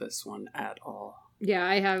to know this one at all. Yeah,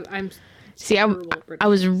 I'm See, terrible at I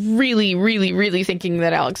was really, really, really thinking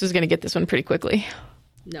that Alex was going to get this one pretty quickly.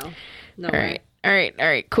 No. All right.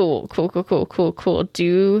 Cool.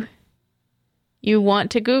 Do you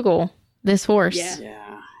want to Google this horse?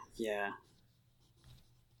 Yeah. Yeah.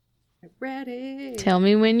 Ready. Tell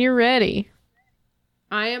me when you're ready.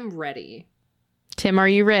 I am ready. Tim, are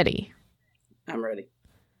you ready? I'm ready.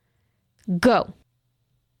 Go.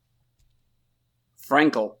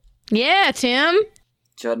 Frankel. Yeah, Tim.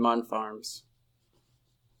 Juddmonte Farms.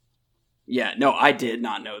 Yeah, no, I did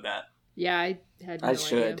not know that. Yeah, I had no I idea.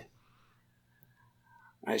 should.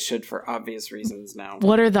 I should for obvious reasons now.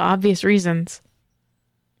 What are the obvious reasons?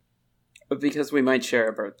 Because we might share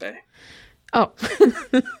a birthday. Oh.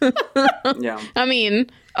 Yeah. I mean,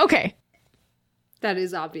 okay. That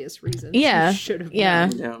is obvious reasons. Yeah. You should have Yeah.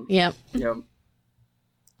 known. Yeah. Yep. Yeah.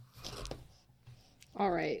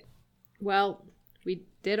 All right. Well, we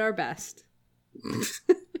did our best.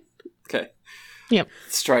 Okay. Yep.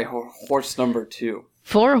 Let's try horse number 2.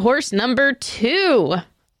 For horse number 2.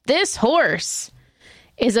 This horse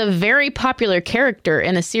is a very popular character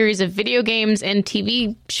in a series of video games and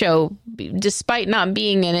TV show, despite not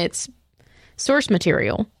being in its source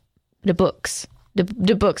material. The books.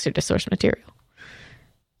 The books are the source material.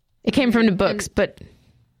 It came from the books, but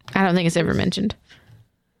I don't think it's ever mentioned.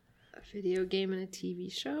 A video game and a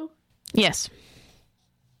TV show? Yes.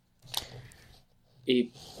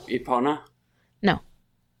 Epona? No.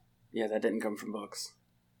 Yeah, that didn't come from books.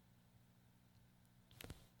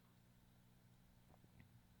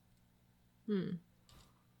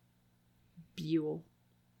 Buell.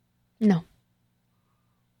 No.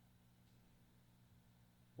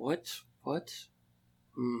 What?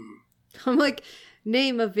 Hmm. I'm like,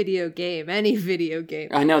 name a video game. Any video game.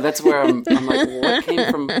 I know, that's where I'm like,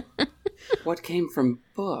 what came from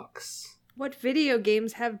books? What video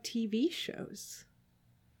games have TV shows?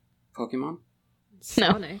 Pokemon?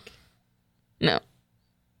 Sonic. No.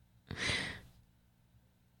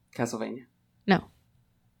 Castlevania? No.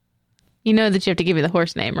 You know that you have to give me the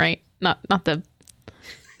horse name, right? Not the...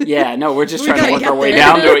 Yeah, no, we're just We trying to gotta work get our way there.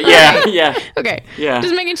 down to it. Yeah. Okay. Yeah.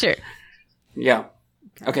 Just making sure. Yeah.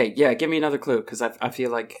 Okay, yeah, give me another clue, because I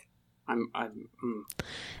feel like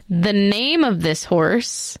The name of this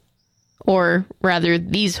horse, or rather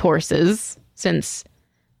these horses, since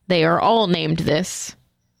they are all named this,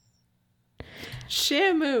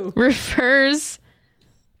 Shamu. refers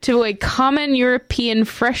to a common European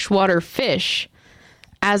freshwater fish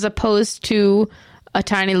as opposed to a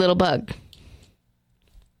tiny little bug?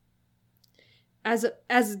 As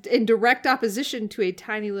in direct opposition to a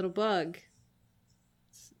tiny little bug.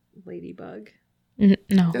 Ladybug. No.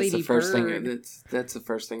 That's the first Ladybird. thing. That's the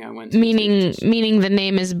first thing I went to. Meaning the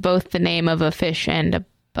name is both the name of a fish and a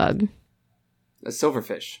bug. A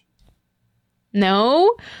silverfish.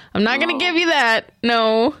 No, I'm not going Oh. to give you that.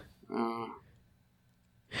 No.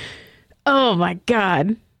 Oh my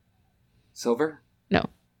god. Silver. No.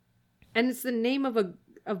 And it's the name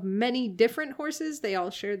of many different horses. They all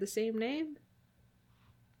share the same name.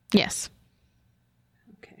 Yes.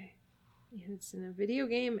 Okay. And it's in a video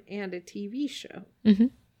game and a TV show. Mm-hmm.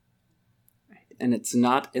 And it's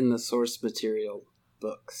not in the source material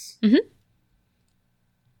books.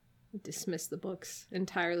 Dismiss the books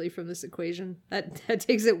entirely from this equation. That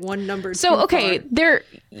takes it one number So, too okay, far. there,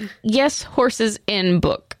 yes, horses in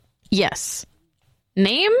book. Yes.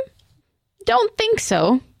 Name? Don't think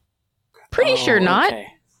so. Pretty sure not.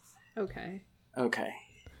 Okay. Okay.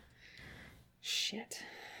 Shit.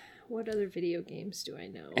 What other video games do I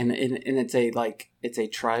know? And it's a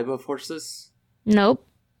tribe of horses. Nope.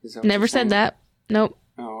 Is that what Never you're said saying? that. Nope.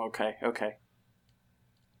 Oh, okay.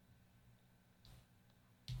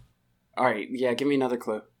 All right. Yeah, give me another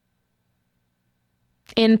clue.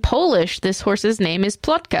 In Polish, this horse's name is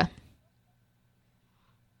Plotka.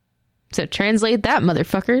 So translate that,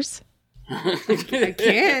 motherfuckers. I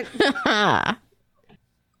can't.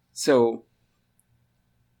 So,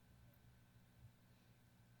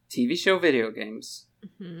 TV show video games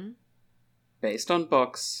based on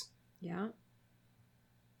books, Yeah.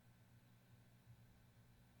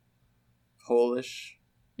 Polish.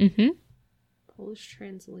 Mm-hmm. Polish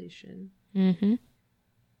translation. Mm-hmm.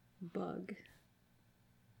 Bug.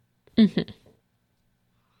 Mm-hmm.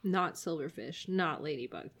 Not silverfish. Not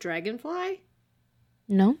ladybug. Dragonfly?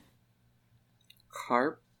 No.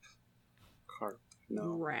 Carp.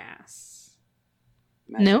 No. Grass.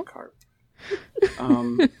 No. Carp.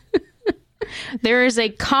 There is a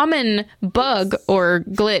common bug or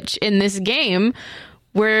glitch in this game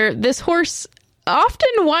where this horse often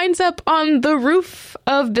winds up on the roof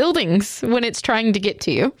of buildings when it's trying to get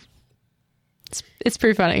to you. It's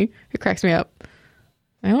pretty funny. It cracks me up.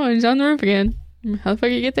 Oh, he's on the roof again. How the fuck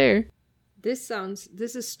did you get there? This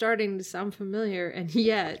is starting to sound familiar, and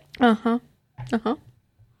yet Uh-huh. Uh-huh.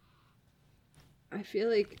 I feel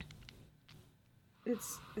like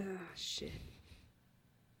it's shit.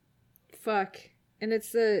 Fuck. And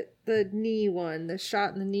it's the knee one, the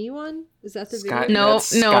shot in the knee one. Is that the video? No,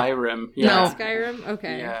 that's no. Skyrim. Yeah. No. Skyrim.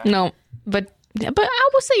 Okay. Yeah. No. But I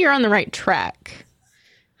will say you're on the right track.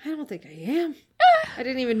 I don't think I am. I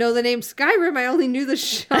didn't even know the name Skyrim. I only knew the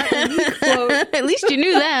shot in the knee quote. At least you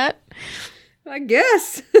knew that. I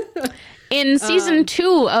guess. In season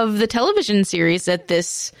 2 of the television series that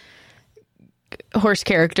this horse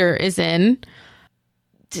character is in,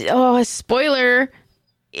 spoiler,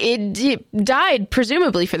 it died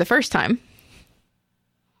presumably for the first time.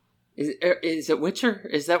 Is it Witcher?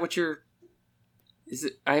 Is that what you're... Is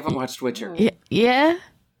it? I haven't watched Witcher. Yeah?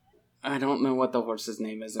 I don't know what the horse's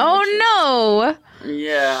name is. in Oh Witcher. no!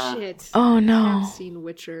 Yeah. Shit. Oh I no. haven't seen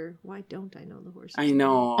Witcher. Why don't I know the horse? I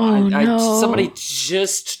know. Oh, no. Somebody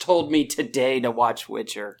just told me today to watch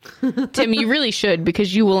Witcher. Tim, you really should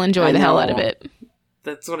because you will enjoy I the hell know. out of it.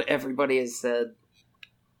 That's what everybody has said.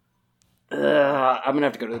 I'm gonna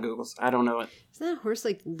have to go to the Googles. I don't know it. Isn't that horse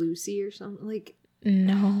like Lucy or something? Like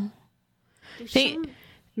No. there's They- some...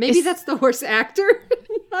 Maybe it's- that's the horse actor,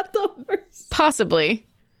 not the horse. Possibly.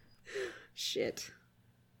 Shit.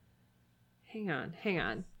 Hang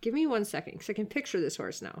on. Give me 1 second, because I can picture this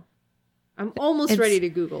horse now. I'm almost It's- ready to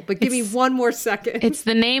Google, but give me it's- 1 more second. It's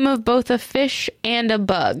the name of both a fish and a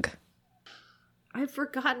bug. I've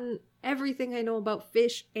forgotten everything I know about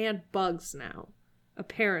fish and bugs now,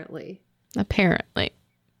 apparently. Apparently.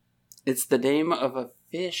 It's the name of a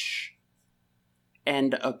fish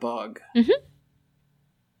and a bug. Mhm.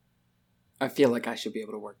 I feel like I should be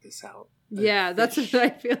able to work this out. A Yeah, that's fish. what I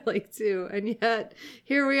feel like too. And yet,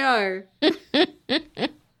 here we are.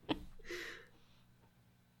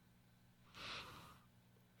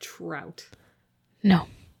 Trout. No.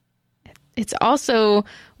 It's also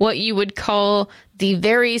what you would call the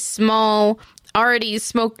very small, already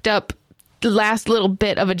smoked up last little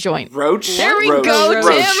bit of a joint. Roach? There we Roach. go,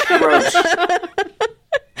 Roach. Roach.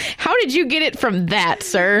 How did you get it from that,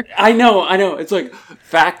 sir? I know. It's like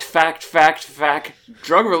fact,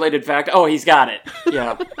 drug-related fact. Oh, he's got it.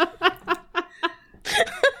 Yeah.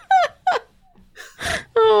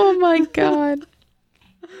 Oh my god.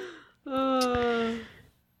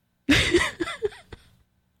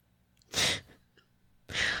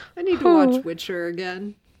 to watch Witcher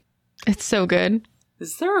again. It's so good.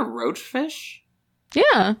 Is there a roachfish?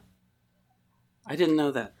 Yeah. I didn't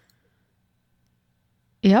know that.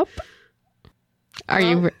 Yep. Are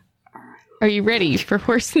you ready for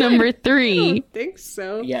horse number I 3? don't think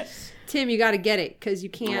so. Yes. Tim, you got to get it because you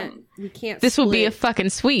can't. This will be a split. fucking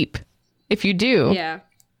sweep if you do. Yeah,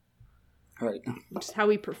 All right. which is how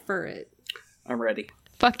we prefer it. I'm ready.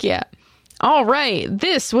 Fuck yeah. All right.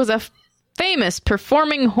 This was a famous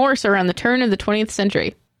performing horse around the turn of the 20th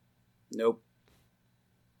century. Nope.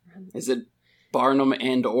 Is it Barnum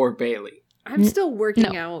and or Bailey? I'm still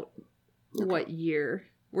working No. out what year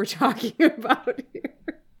we're talking about here.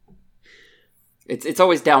 It's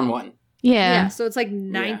always down one. Yeah, Yeah. so it's like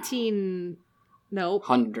 19. Nope.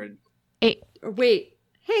 100. Or wait,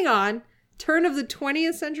 hang on. Turn of the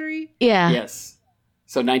 20th century? Yeah. Yes.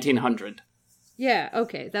 So 1900. Yeah,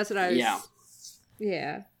 okay. That's what I was. Yeah.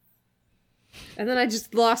 Yeah. And then I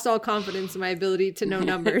just lost all confidence in my ability to know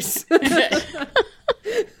numbers.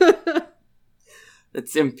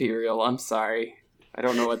 It's imperial. I'm sorry. I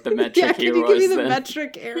don't know what the metric Yeah, here can you was give me the then.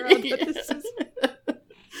 metric era that this is?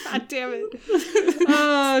 God damn it.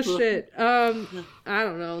 Oh, shit. I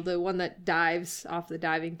don't know. The one that dives off the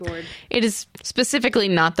diving board. It is specifically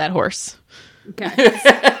not that horse. Okay.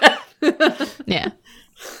 Yeah.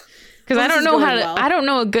 Because I This don't is know going how to. well. I don't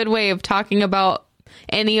know a good way of talking about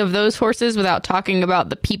any of those horses without talking about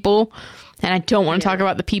the people, and I don't want to talk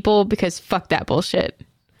about the people because fuck that bullshit.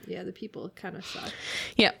 Yeah, the people kind of suck.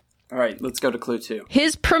 Yeah. All right, let's go to clue 2.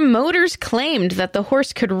 His promoters claimed that the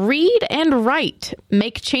horse could read and write,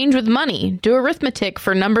 make change with money, do arithmetic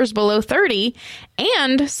for numbers below 30,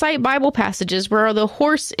 and cite Bible passages where the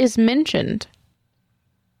horse is mentioned.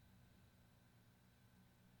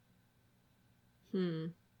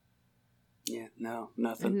 Yeah, no, And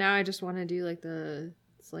nothing. now I just want to do like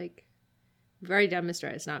it's like, we've already done Mr.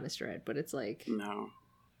 Ed. It's not Mr. Ed, but it's like No.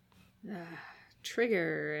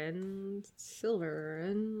 Trigger and Silver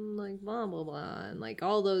and like blah, blah, blah. And like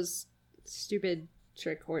all those stupid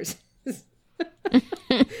trick horses.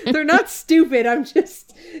 They're not stupid. I'm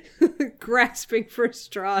just grasping for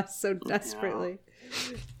straws so desperately.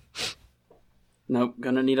 Nope,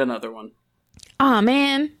 gonna need another one. Aw,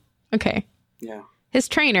 man. Okay. Yeah. His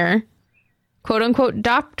trainer, quote-unquote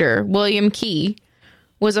Dr. William Key,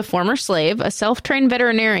 was a former slave, a self-trained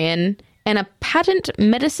veterinarian, and a patent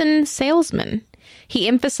medicine salesman. He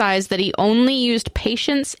emphasized that he only used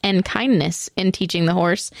patience and kindness in teaching the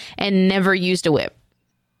horse and never used a whip.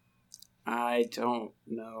 I don't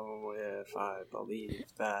know if I believe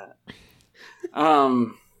that.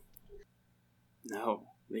 No.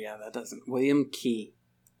 Yeah, that doesn't. William Key.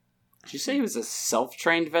 Did you say he was a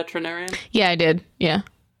self-trained veterinarian? Yeah, I did. Yeah.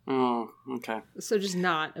 Oh, okay. So just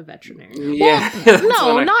not a veterinarian. Yeah. that's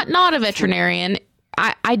No, what I- not a veterinarian.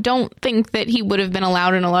 I don't think that he would have been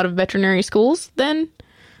allowed in a lot of veterinary schools then.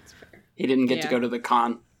 He didn't get to Yeah. go to the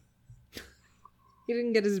con. He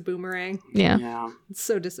didn't get his boomerang. Yeah. Yeah. It's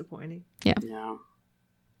so disappointing. Yeah.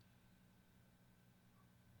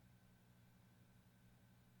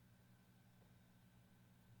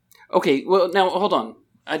 Okay, well, now hold on.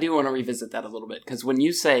 I do want to revisit that a little bit, because when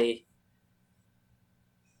you say...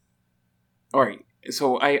 Alright,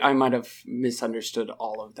 so I might have misunderstood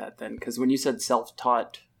all of that then, because when you said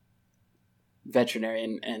self-taught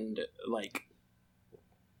veterinarian and, like...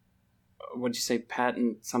 What'd you say,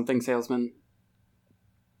 patent something salesman?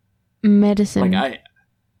 Medicine. Like,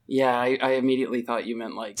 I immediately thought you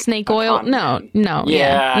meant, like... Snake a oil? con No, man. no.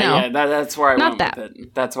 Yeah, no. yeah, that's where I Not went with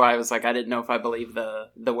it. That's why I was like, I didn't know if I believed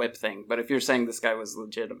the whip thing. But if you're saying this guy was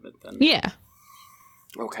legitimate, then Yeah.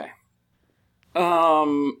 okay.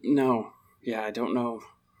 No, yeah, I don't know.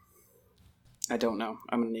 I'm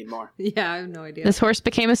gonna need more. Yeah, I have no idea. This horse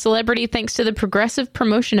became a celebrity thanks to the progressive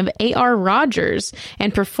promotion of A.R. Rogers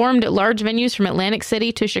and performed at large venues from Atlantic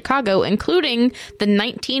City to Chicago, including the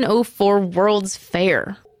 1904 World's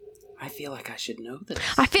Fair. I feel like I should know this.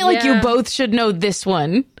 I feel like you Yeah. both should know this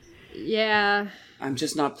one. Yeah. I'm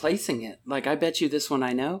just not placing it. Like, I bet you this one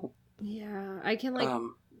I know. Yeah. I can like...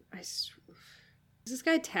 Is this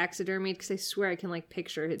guy taxidermied? Because I swear I can like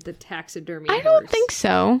picture the taxidermy I don't horse. think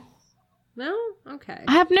so. No? Okay.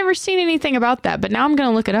 I have never seen anything about that, but now I'm going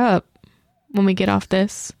to look it up when we get off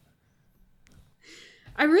this.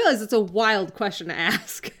 I realize it's a wild question to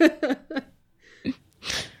ask. You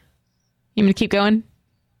want me to keep going?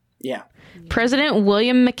 Yeah. President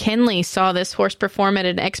William McKinley saw this horse perform at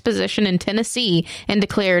an exposition in Tennessee and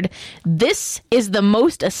declared, "This is the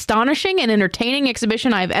most astonishing and entertaining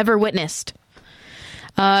exhibition I've ever witnessed."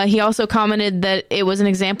 He also commented that it was an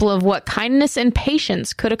example of what kindness and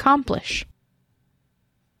patience could accomplish.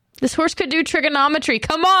 This horse could do trigonometry.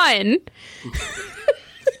 Come on.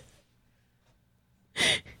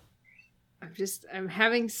 I'm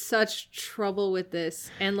having such trouble with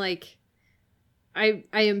this. And like, I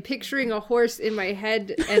am picturing a horse in my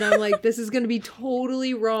head and I'm like, this is going to be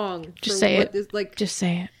totally wrong. Just say it. Just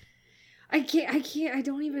say it. I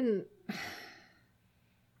don't even,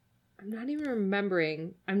 I'm not even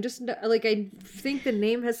remembering. I'm just like, I think the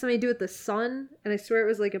name has something to do with the sun and I swear it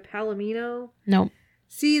was like a Palomino. Nope.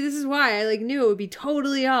 See, this is why I like knew it would be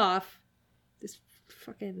totally off. This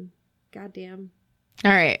fucking goddamn.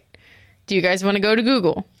 All right. Do you guys want to go to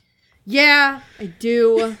Google? Yeah, I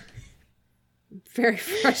do. I'm very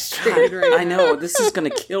frustrated right now. I know, this is gonna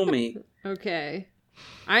kill me. Okay.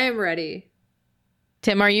 I am ready.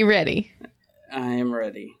 Tim, are you ready? I am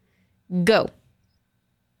ready. Go.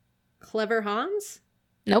 Clever Hans?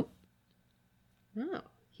 Nope. Oh,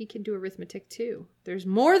 he can do arithmetic too. There's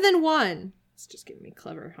more than one. It's just giving me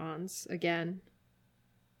Clever Hans again.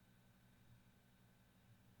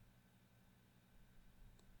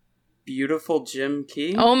 Beautiful Jim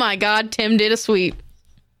Key? Oh my God, Tim did a sweep.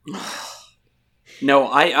 No,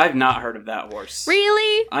 I've not heard of that horse.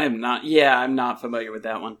 Really? I'm not familiar with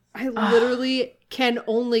that one. I literally can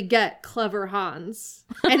only get Clever Hans.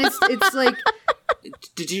 And it's like,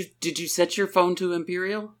 Did you set your phone to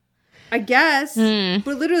Imperial? I guess.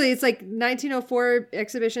 But literally, it's like 1904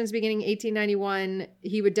 exhibitions beginning 1891.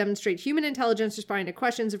 He would demonstrate human intelligence, responding to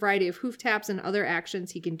questions, a variety of hoof taps, and other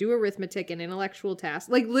actions. He can do arithmetic and intellectual tasks.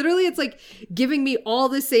 Like, literally, it's like giving me all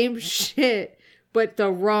the same shit, but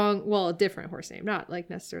the wrong, well, a different horse name. Not like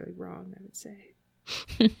necessarily wrong, I would say.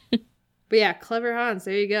 But yeah, Clever Hans,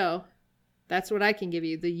 there you go. That's what I can give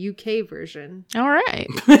you, the UK version. All right.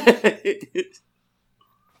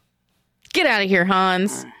 Get out of here,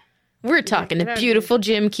 Hans. We're talking to beautiful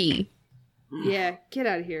Jim Key. Yeah, get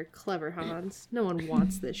out of here, Clever Hans. No one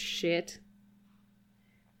wants this shit.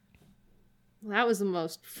 Well, that was the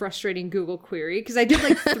most frustrating Google query because I did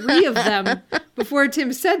like 3 of them before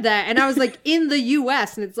Tim said that, and I was like, in the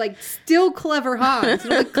U.S., and it's like, still Clever Hans.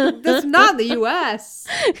 And I'm like, that's not the U.S.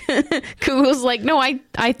 Google's like, no,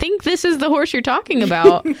 I think this is the horse you're talking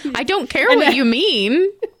about. I don't care what you mean.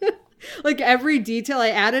 Like, every detail I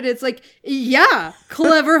added, it's like, yeah,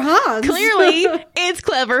 Clever Hans. Clearly, it's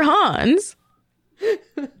Clever Hans.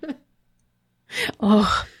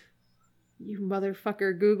 Oh. You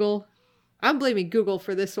motherfucker, Google. I'm blaming Google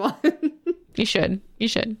for this one. You should.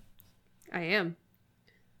 I am.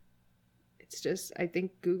 It's just, I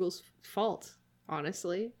think Google's fault,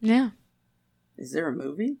 honestly. Yeah. Is there a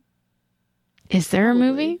movie? Is there a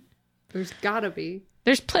movie? There's gotta be.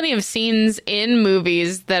 There's plenty of scenes in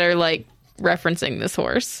movies that are like referencing this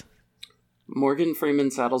horse. Morgan Freeman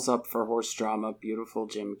saddles up for horse drama, Beautiful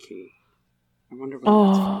Jim Key. I wonder when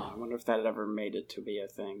that's from. I wonder if that ever made it to be a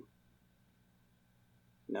thing.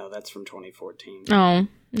 No, that's from 2014. Oh,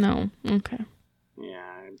 no. Okay. Yeah,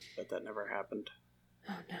 I bet that never happened.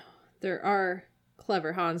 Oh no. There are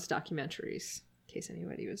Clever Hans documentaries, in case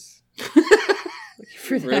anybody was looking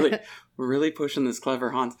for that. We're really pushing this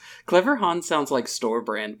Clever Hans. Clever Hans sounds like store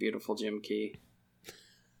brand Beautiful Jim Key.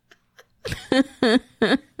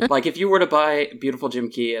 Like if you were to buy Beautiful Jim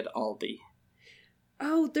Key at Aldi.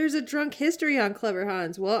 Oh, there's a drunk history on Clever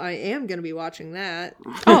Hans. Well, I am going to be watching that.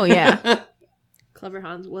 Oh, yeah. Clever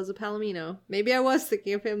Hans was a Palomino. Maybe I was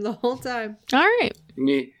thinking of him the whole time. All right.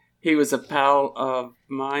 He was a pal of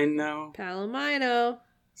mine, though. Palomino.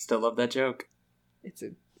 Still love that joke. It's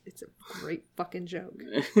a great fucking joke.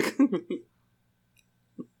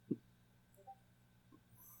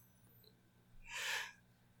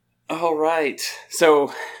 All right.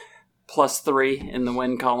 So, +3 in the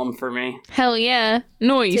win column for me. Hell yeah.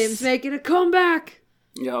 Noise. Tim's making a comeback.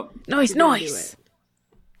 Yep. Noise.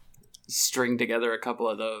 String together a couple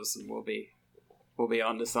of those and we'll be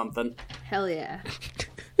on to something. Hell yeah.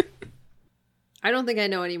 I don't think I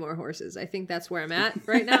know any more horses. I think that's where I'm at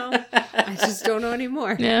right now. I just don't know any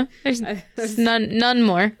more. Yeah. There's none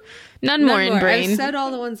more. None more in brain. I've said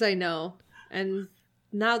all the ones I know, and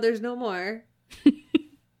now there's no more.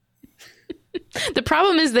 The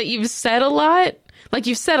problem is that you've said a lot. Like,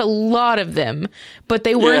 you've said a lot of them, but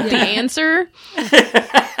they weren't the answer.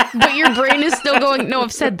 But your brain is still going, no,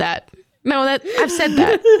 I've said that. No, I've said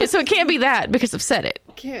that. So it can't be that because I've said it.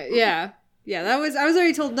 Yeah. Yeah, I was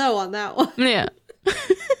already told no on that one. Yeah.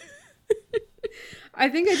 I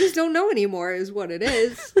think I just don't know anymore is what it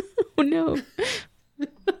is. Oh, no.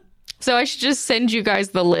 So I should just send you guys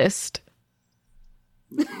the list.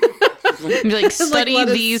 Be like, study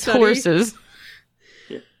these horses.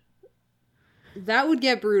 That would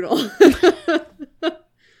get brutal. That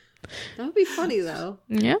would be funny, though.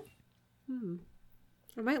 Yeah.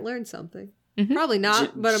 I might learn something. Mhm. Probably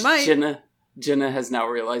not, but I might. Jenna has now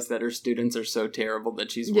realized that her students are so terrible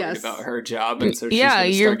that she's worried Yes. about her job, and so she's Yeah,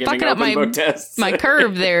 going to you're start giving fucking up open book tests. my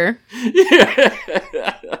curve there.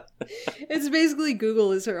 Yeah. It's basically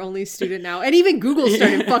Google is her only student now. And even Google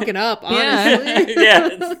started fucking up, Yeah. honestly.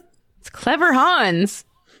 Yeah. It's clever Hans.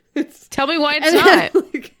 It's- Tell me why it's and not.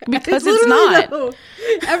 like, Because it's literally, not. though,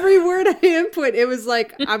 every word I input, it was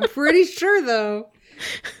like, I'm pretty sure, though.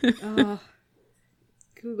 Oh,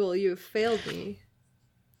 Google, you have failed me.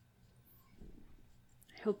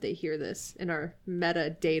 I hope they hear this in our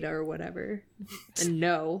metadata or whatever. And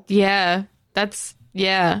no. Yeah, it's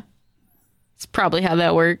probably how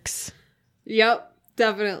that works. Yep,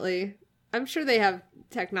 definitely. I'm sure they have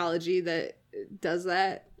technology that does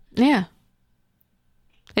that. Yeah.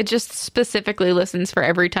 It just specifically listens for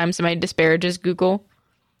every time somebody disparages Google.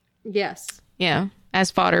 Yes. Yeah,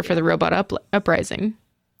 as fodder for the robot uprising.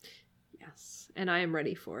 Yes. And I am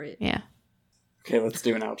ready for it. Yeah. Okay, let's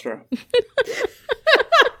do an outro.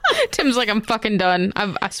 Tim's like, I'm fucking done.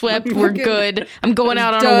 I swept. I'm We're fucking- good. I'm going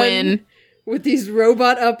out on done. a win. With these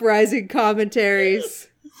robot uprising commentaries.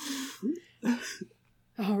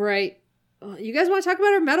 All right. You guys want to talk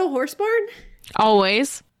about our metal horse barn?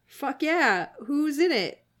 Always. Fuck yeah. Who's in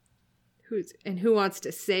it? Who wants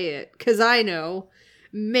to say it? Because I know.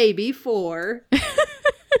 Maybe 4.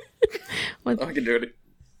 I can do it.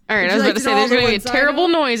 All right, Would I you was like about to to say know there's all the going to be a ones I terrible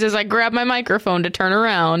know? noise as I grab my microphone to turn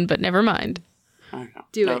around, but never mind. I don't know.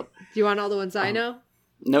 Do No. it. Do you want all the ones I know?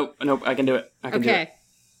 Nope, I can do it. I can do Okay. it.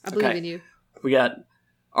 I believe Okay. in you. We got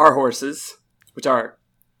our horses, which are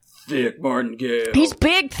Thick Martingale. He's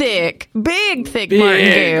big, thick Big.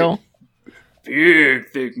 martingale. Big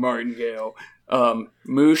Thick Martingale.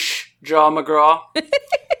 Moosh Jaw McGraw.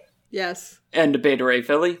 Yes. And a Beta Ray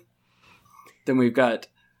filly. Then we've got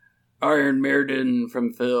Iron Meriden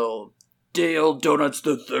from Phil. Dale Donuts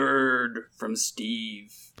the Third from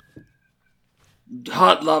Steve.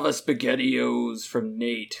 Hot Lava SpaghettiOs from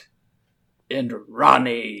Nate. And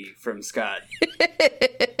Ronnie from Scott.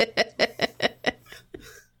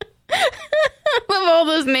 I love all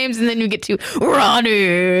those names, and then you get to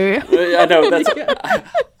Ronnie. I know, that's...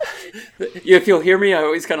 if you'll hear me, I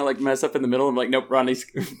always kind of like mess up in the middle. I'm like, nope, Ronnie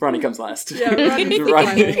comes last. Yeah, Ronnie's the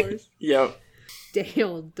Ronnie. final horse. Yep.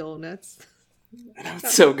 Dale Donuts. I know,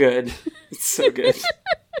 it's so good. It's so good.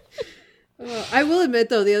 I will admit,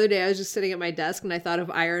 though, the other day I was just sitting at my desk and I thought of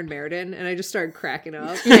Iron Meriden and I just started cracking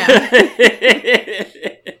up. Yeah,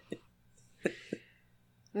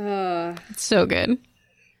 Uh, it's so good.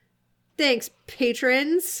 thanks,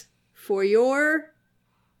 patrons, for your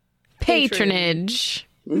Patronage.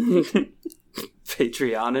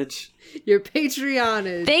 Patreonage. your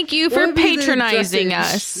Patreonage. Thank you What for would be the patronizing dressage?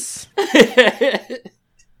 us.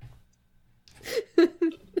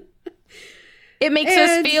 It makes us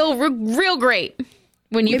And- feel real great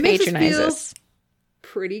when you It makes us patronize feel- us.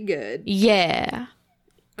 Pretty good. Yeah.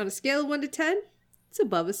 On a scale of 1 to 10, it's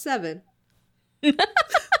above a 7.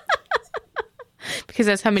 Because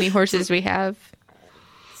that's how many horses we have.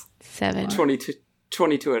 7. 22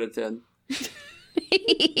 out of 10.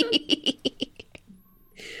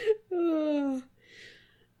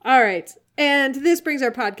 All right. And this brings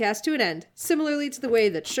our podcast to an end, similarly to the way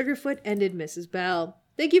that Sugarfoot ended Mrs. Bell.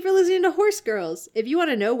 Thank you for listening to Horse Girls. If you want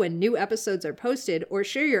to know when new episodes are posted or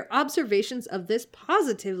share your observations of this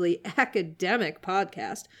positively academic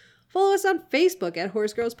podcast, follow us on Facebook at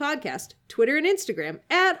Horse Girls Podcast, Twitter and Instagram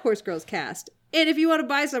at Horse Girls Cast. And if you want to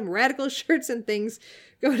buy some radical shirts and things,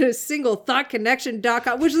 go to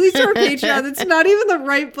singlethoughtconnection.com, which leads to our Patreon. That's not even the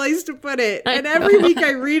right place to put it. And every week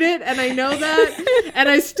I read it, and I know that, and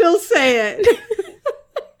I still say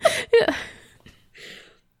it.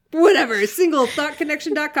 Whatever.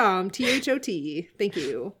 Singlethoughtconnection.com. THOT. Thank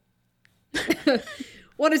you.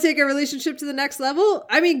 Want to take our relationship to the next level?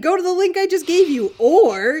 I mean, go to the link I just gave you,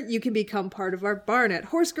 or you can become part of our barn at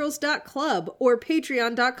horsegirls.club or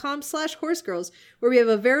patreon.com/horsegirls, where we have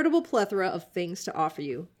a veritable plethora of things to offer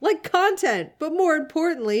you. Like content, but more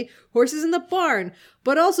importantly, horses in the barn,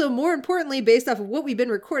 but also more importantly, based off of what we've been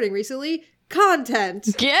recording recently, content.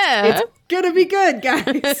 Yeah. It's gonna be good,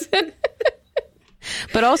 guys.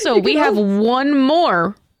 But also, we have one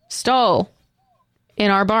more stall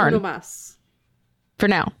in our barn. No mas. For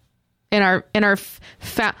now, in our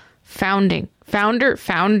founding,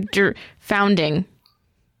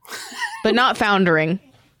 but not foundering.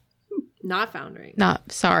 Not foundering.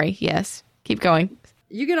 Not sorry. Yes, keep going.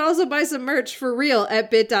 You can also buy some merch for real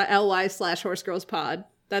at bit.ly/horsegirlspod.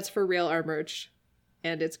 That's for real, our merch.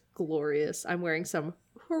 And it's glorious. I'm wearing some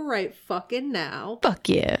right fucking now. Fuck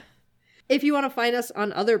yeah. If you want to find us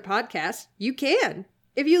on other podcasts, you can.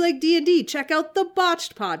 If you like D&D, check out the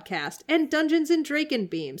Botched podcast and Dungeons and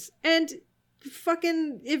Drakenbeams. And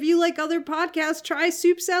fucking, if you like other podcasts, try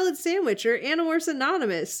Soup Salad Sandwich or Animorphs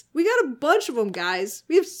Anonymous. We got a bunch of them, guys.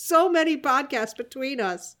 We have so many podcasts between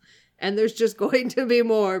us. And there's just going to be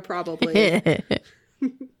more, probably.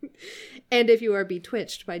 And if you are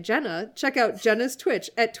betwitched by Jenna, check out Jenna's Twitch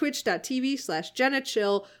at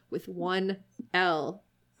twitch.tv/JennaChill with 1 L.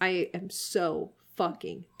 I am so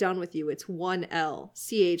fucking done with you. It's 1 L.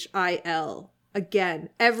 CHIL. Again,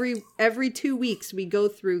 every 2 weeks we go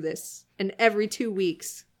through this. And every 2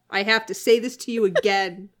 weeks, I have to say this to you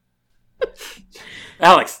again.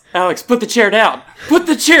 Alex, put the chair down. Put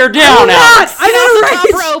the chair down, Alex. I know,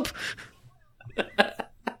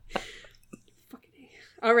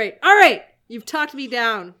 right? All right. You've talked me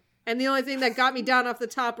down. And the only thing that got me down off the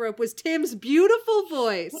top rope was Tim's beautiful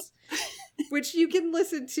voice, which you can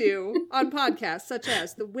listen to on podcasts such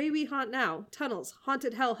as The Way We Haunt Now, Tunnels,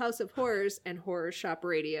 Haunted Hell, House of Horrors, and Horror Shop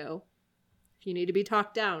Radio. If you need to be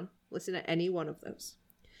talked down, listen to any one of those.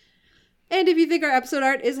 And if you think our episode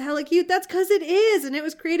art is hella cute, that's because it is. And it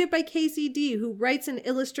was created by KCD, who writes and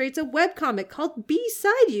illustrates a webcomic called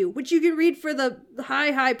B-Side You, which you can read for the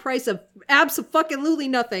high price of abso-fucking-lutely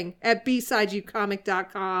nothing at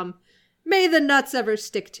bsideyoucomic.com. May the nuts ever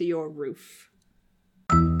stick to your roof.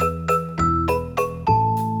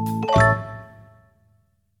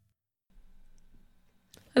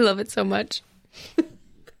 I love it so much.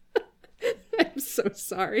 I'm so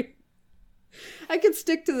sorry. I could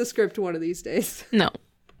stick to the script one of these days. No,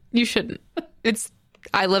 you shouldn't.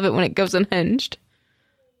 I love it when it goes unhinged.